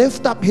Lord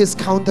lift up His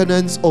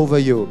countenance over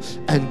you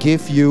and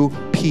give you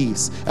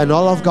peace. And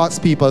all of God's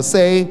people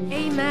say,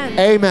 Amen.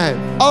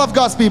 Amen. All of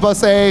God's people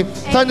say,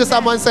 turn to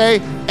someone,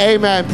 say, Amen.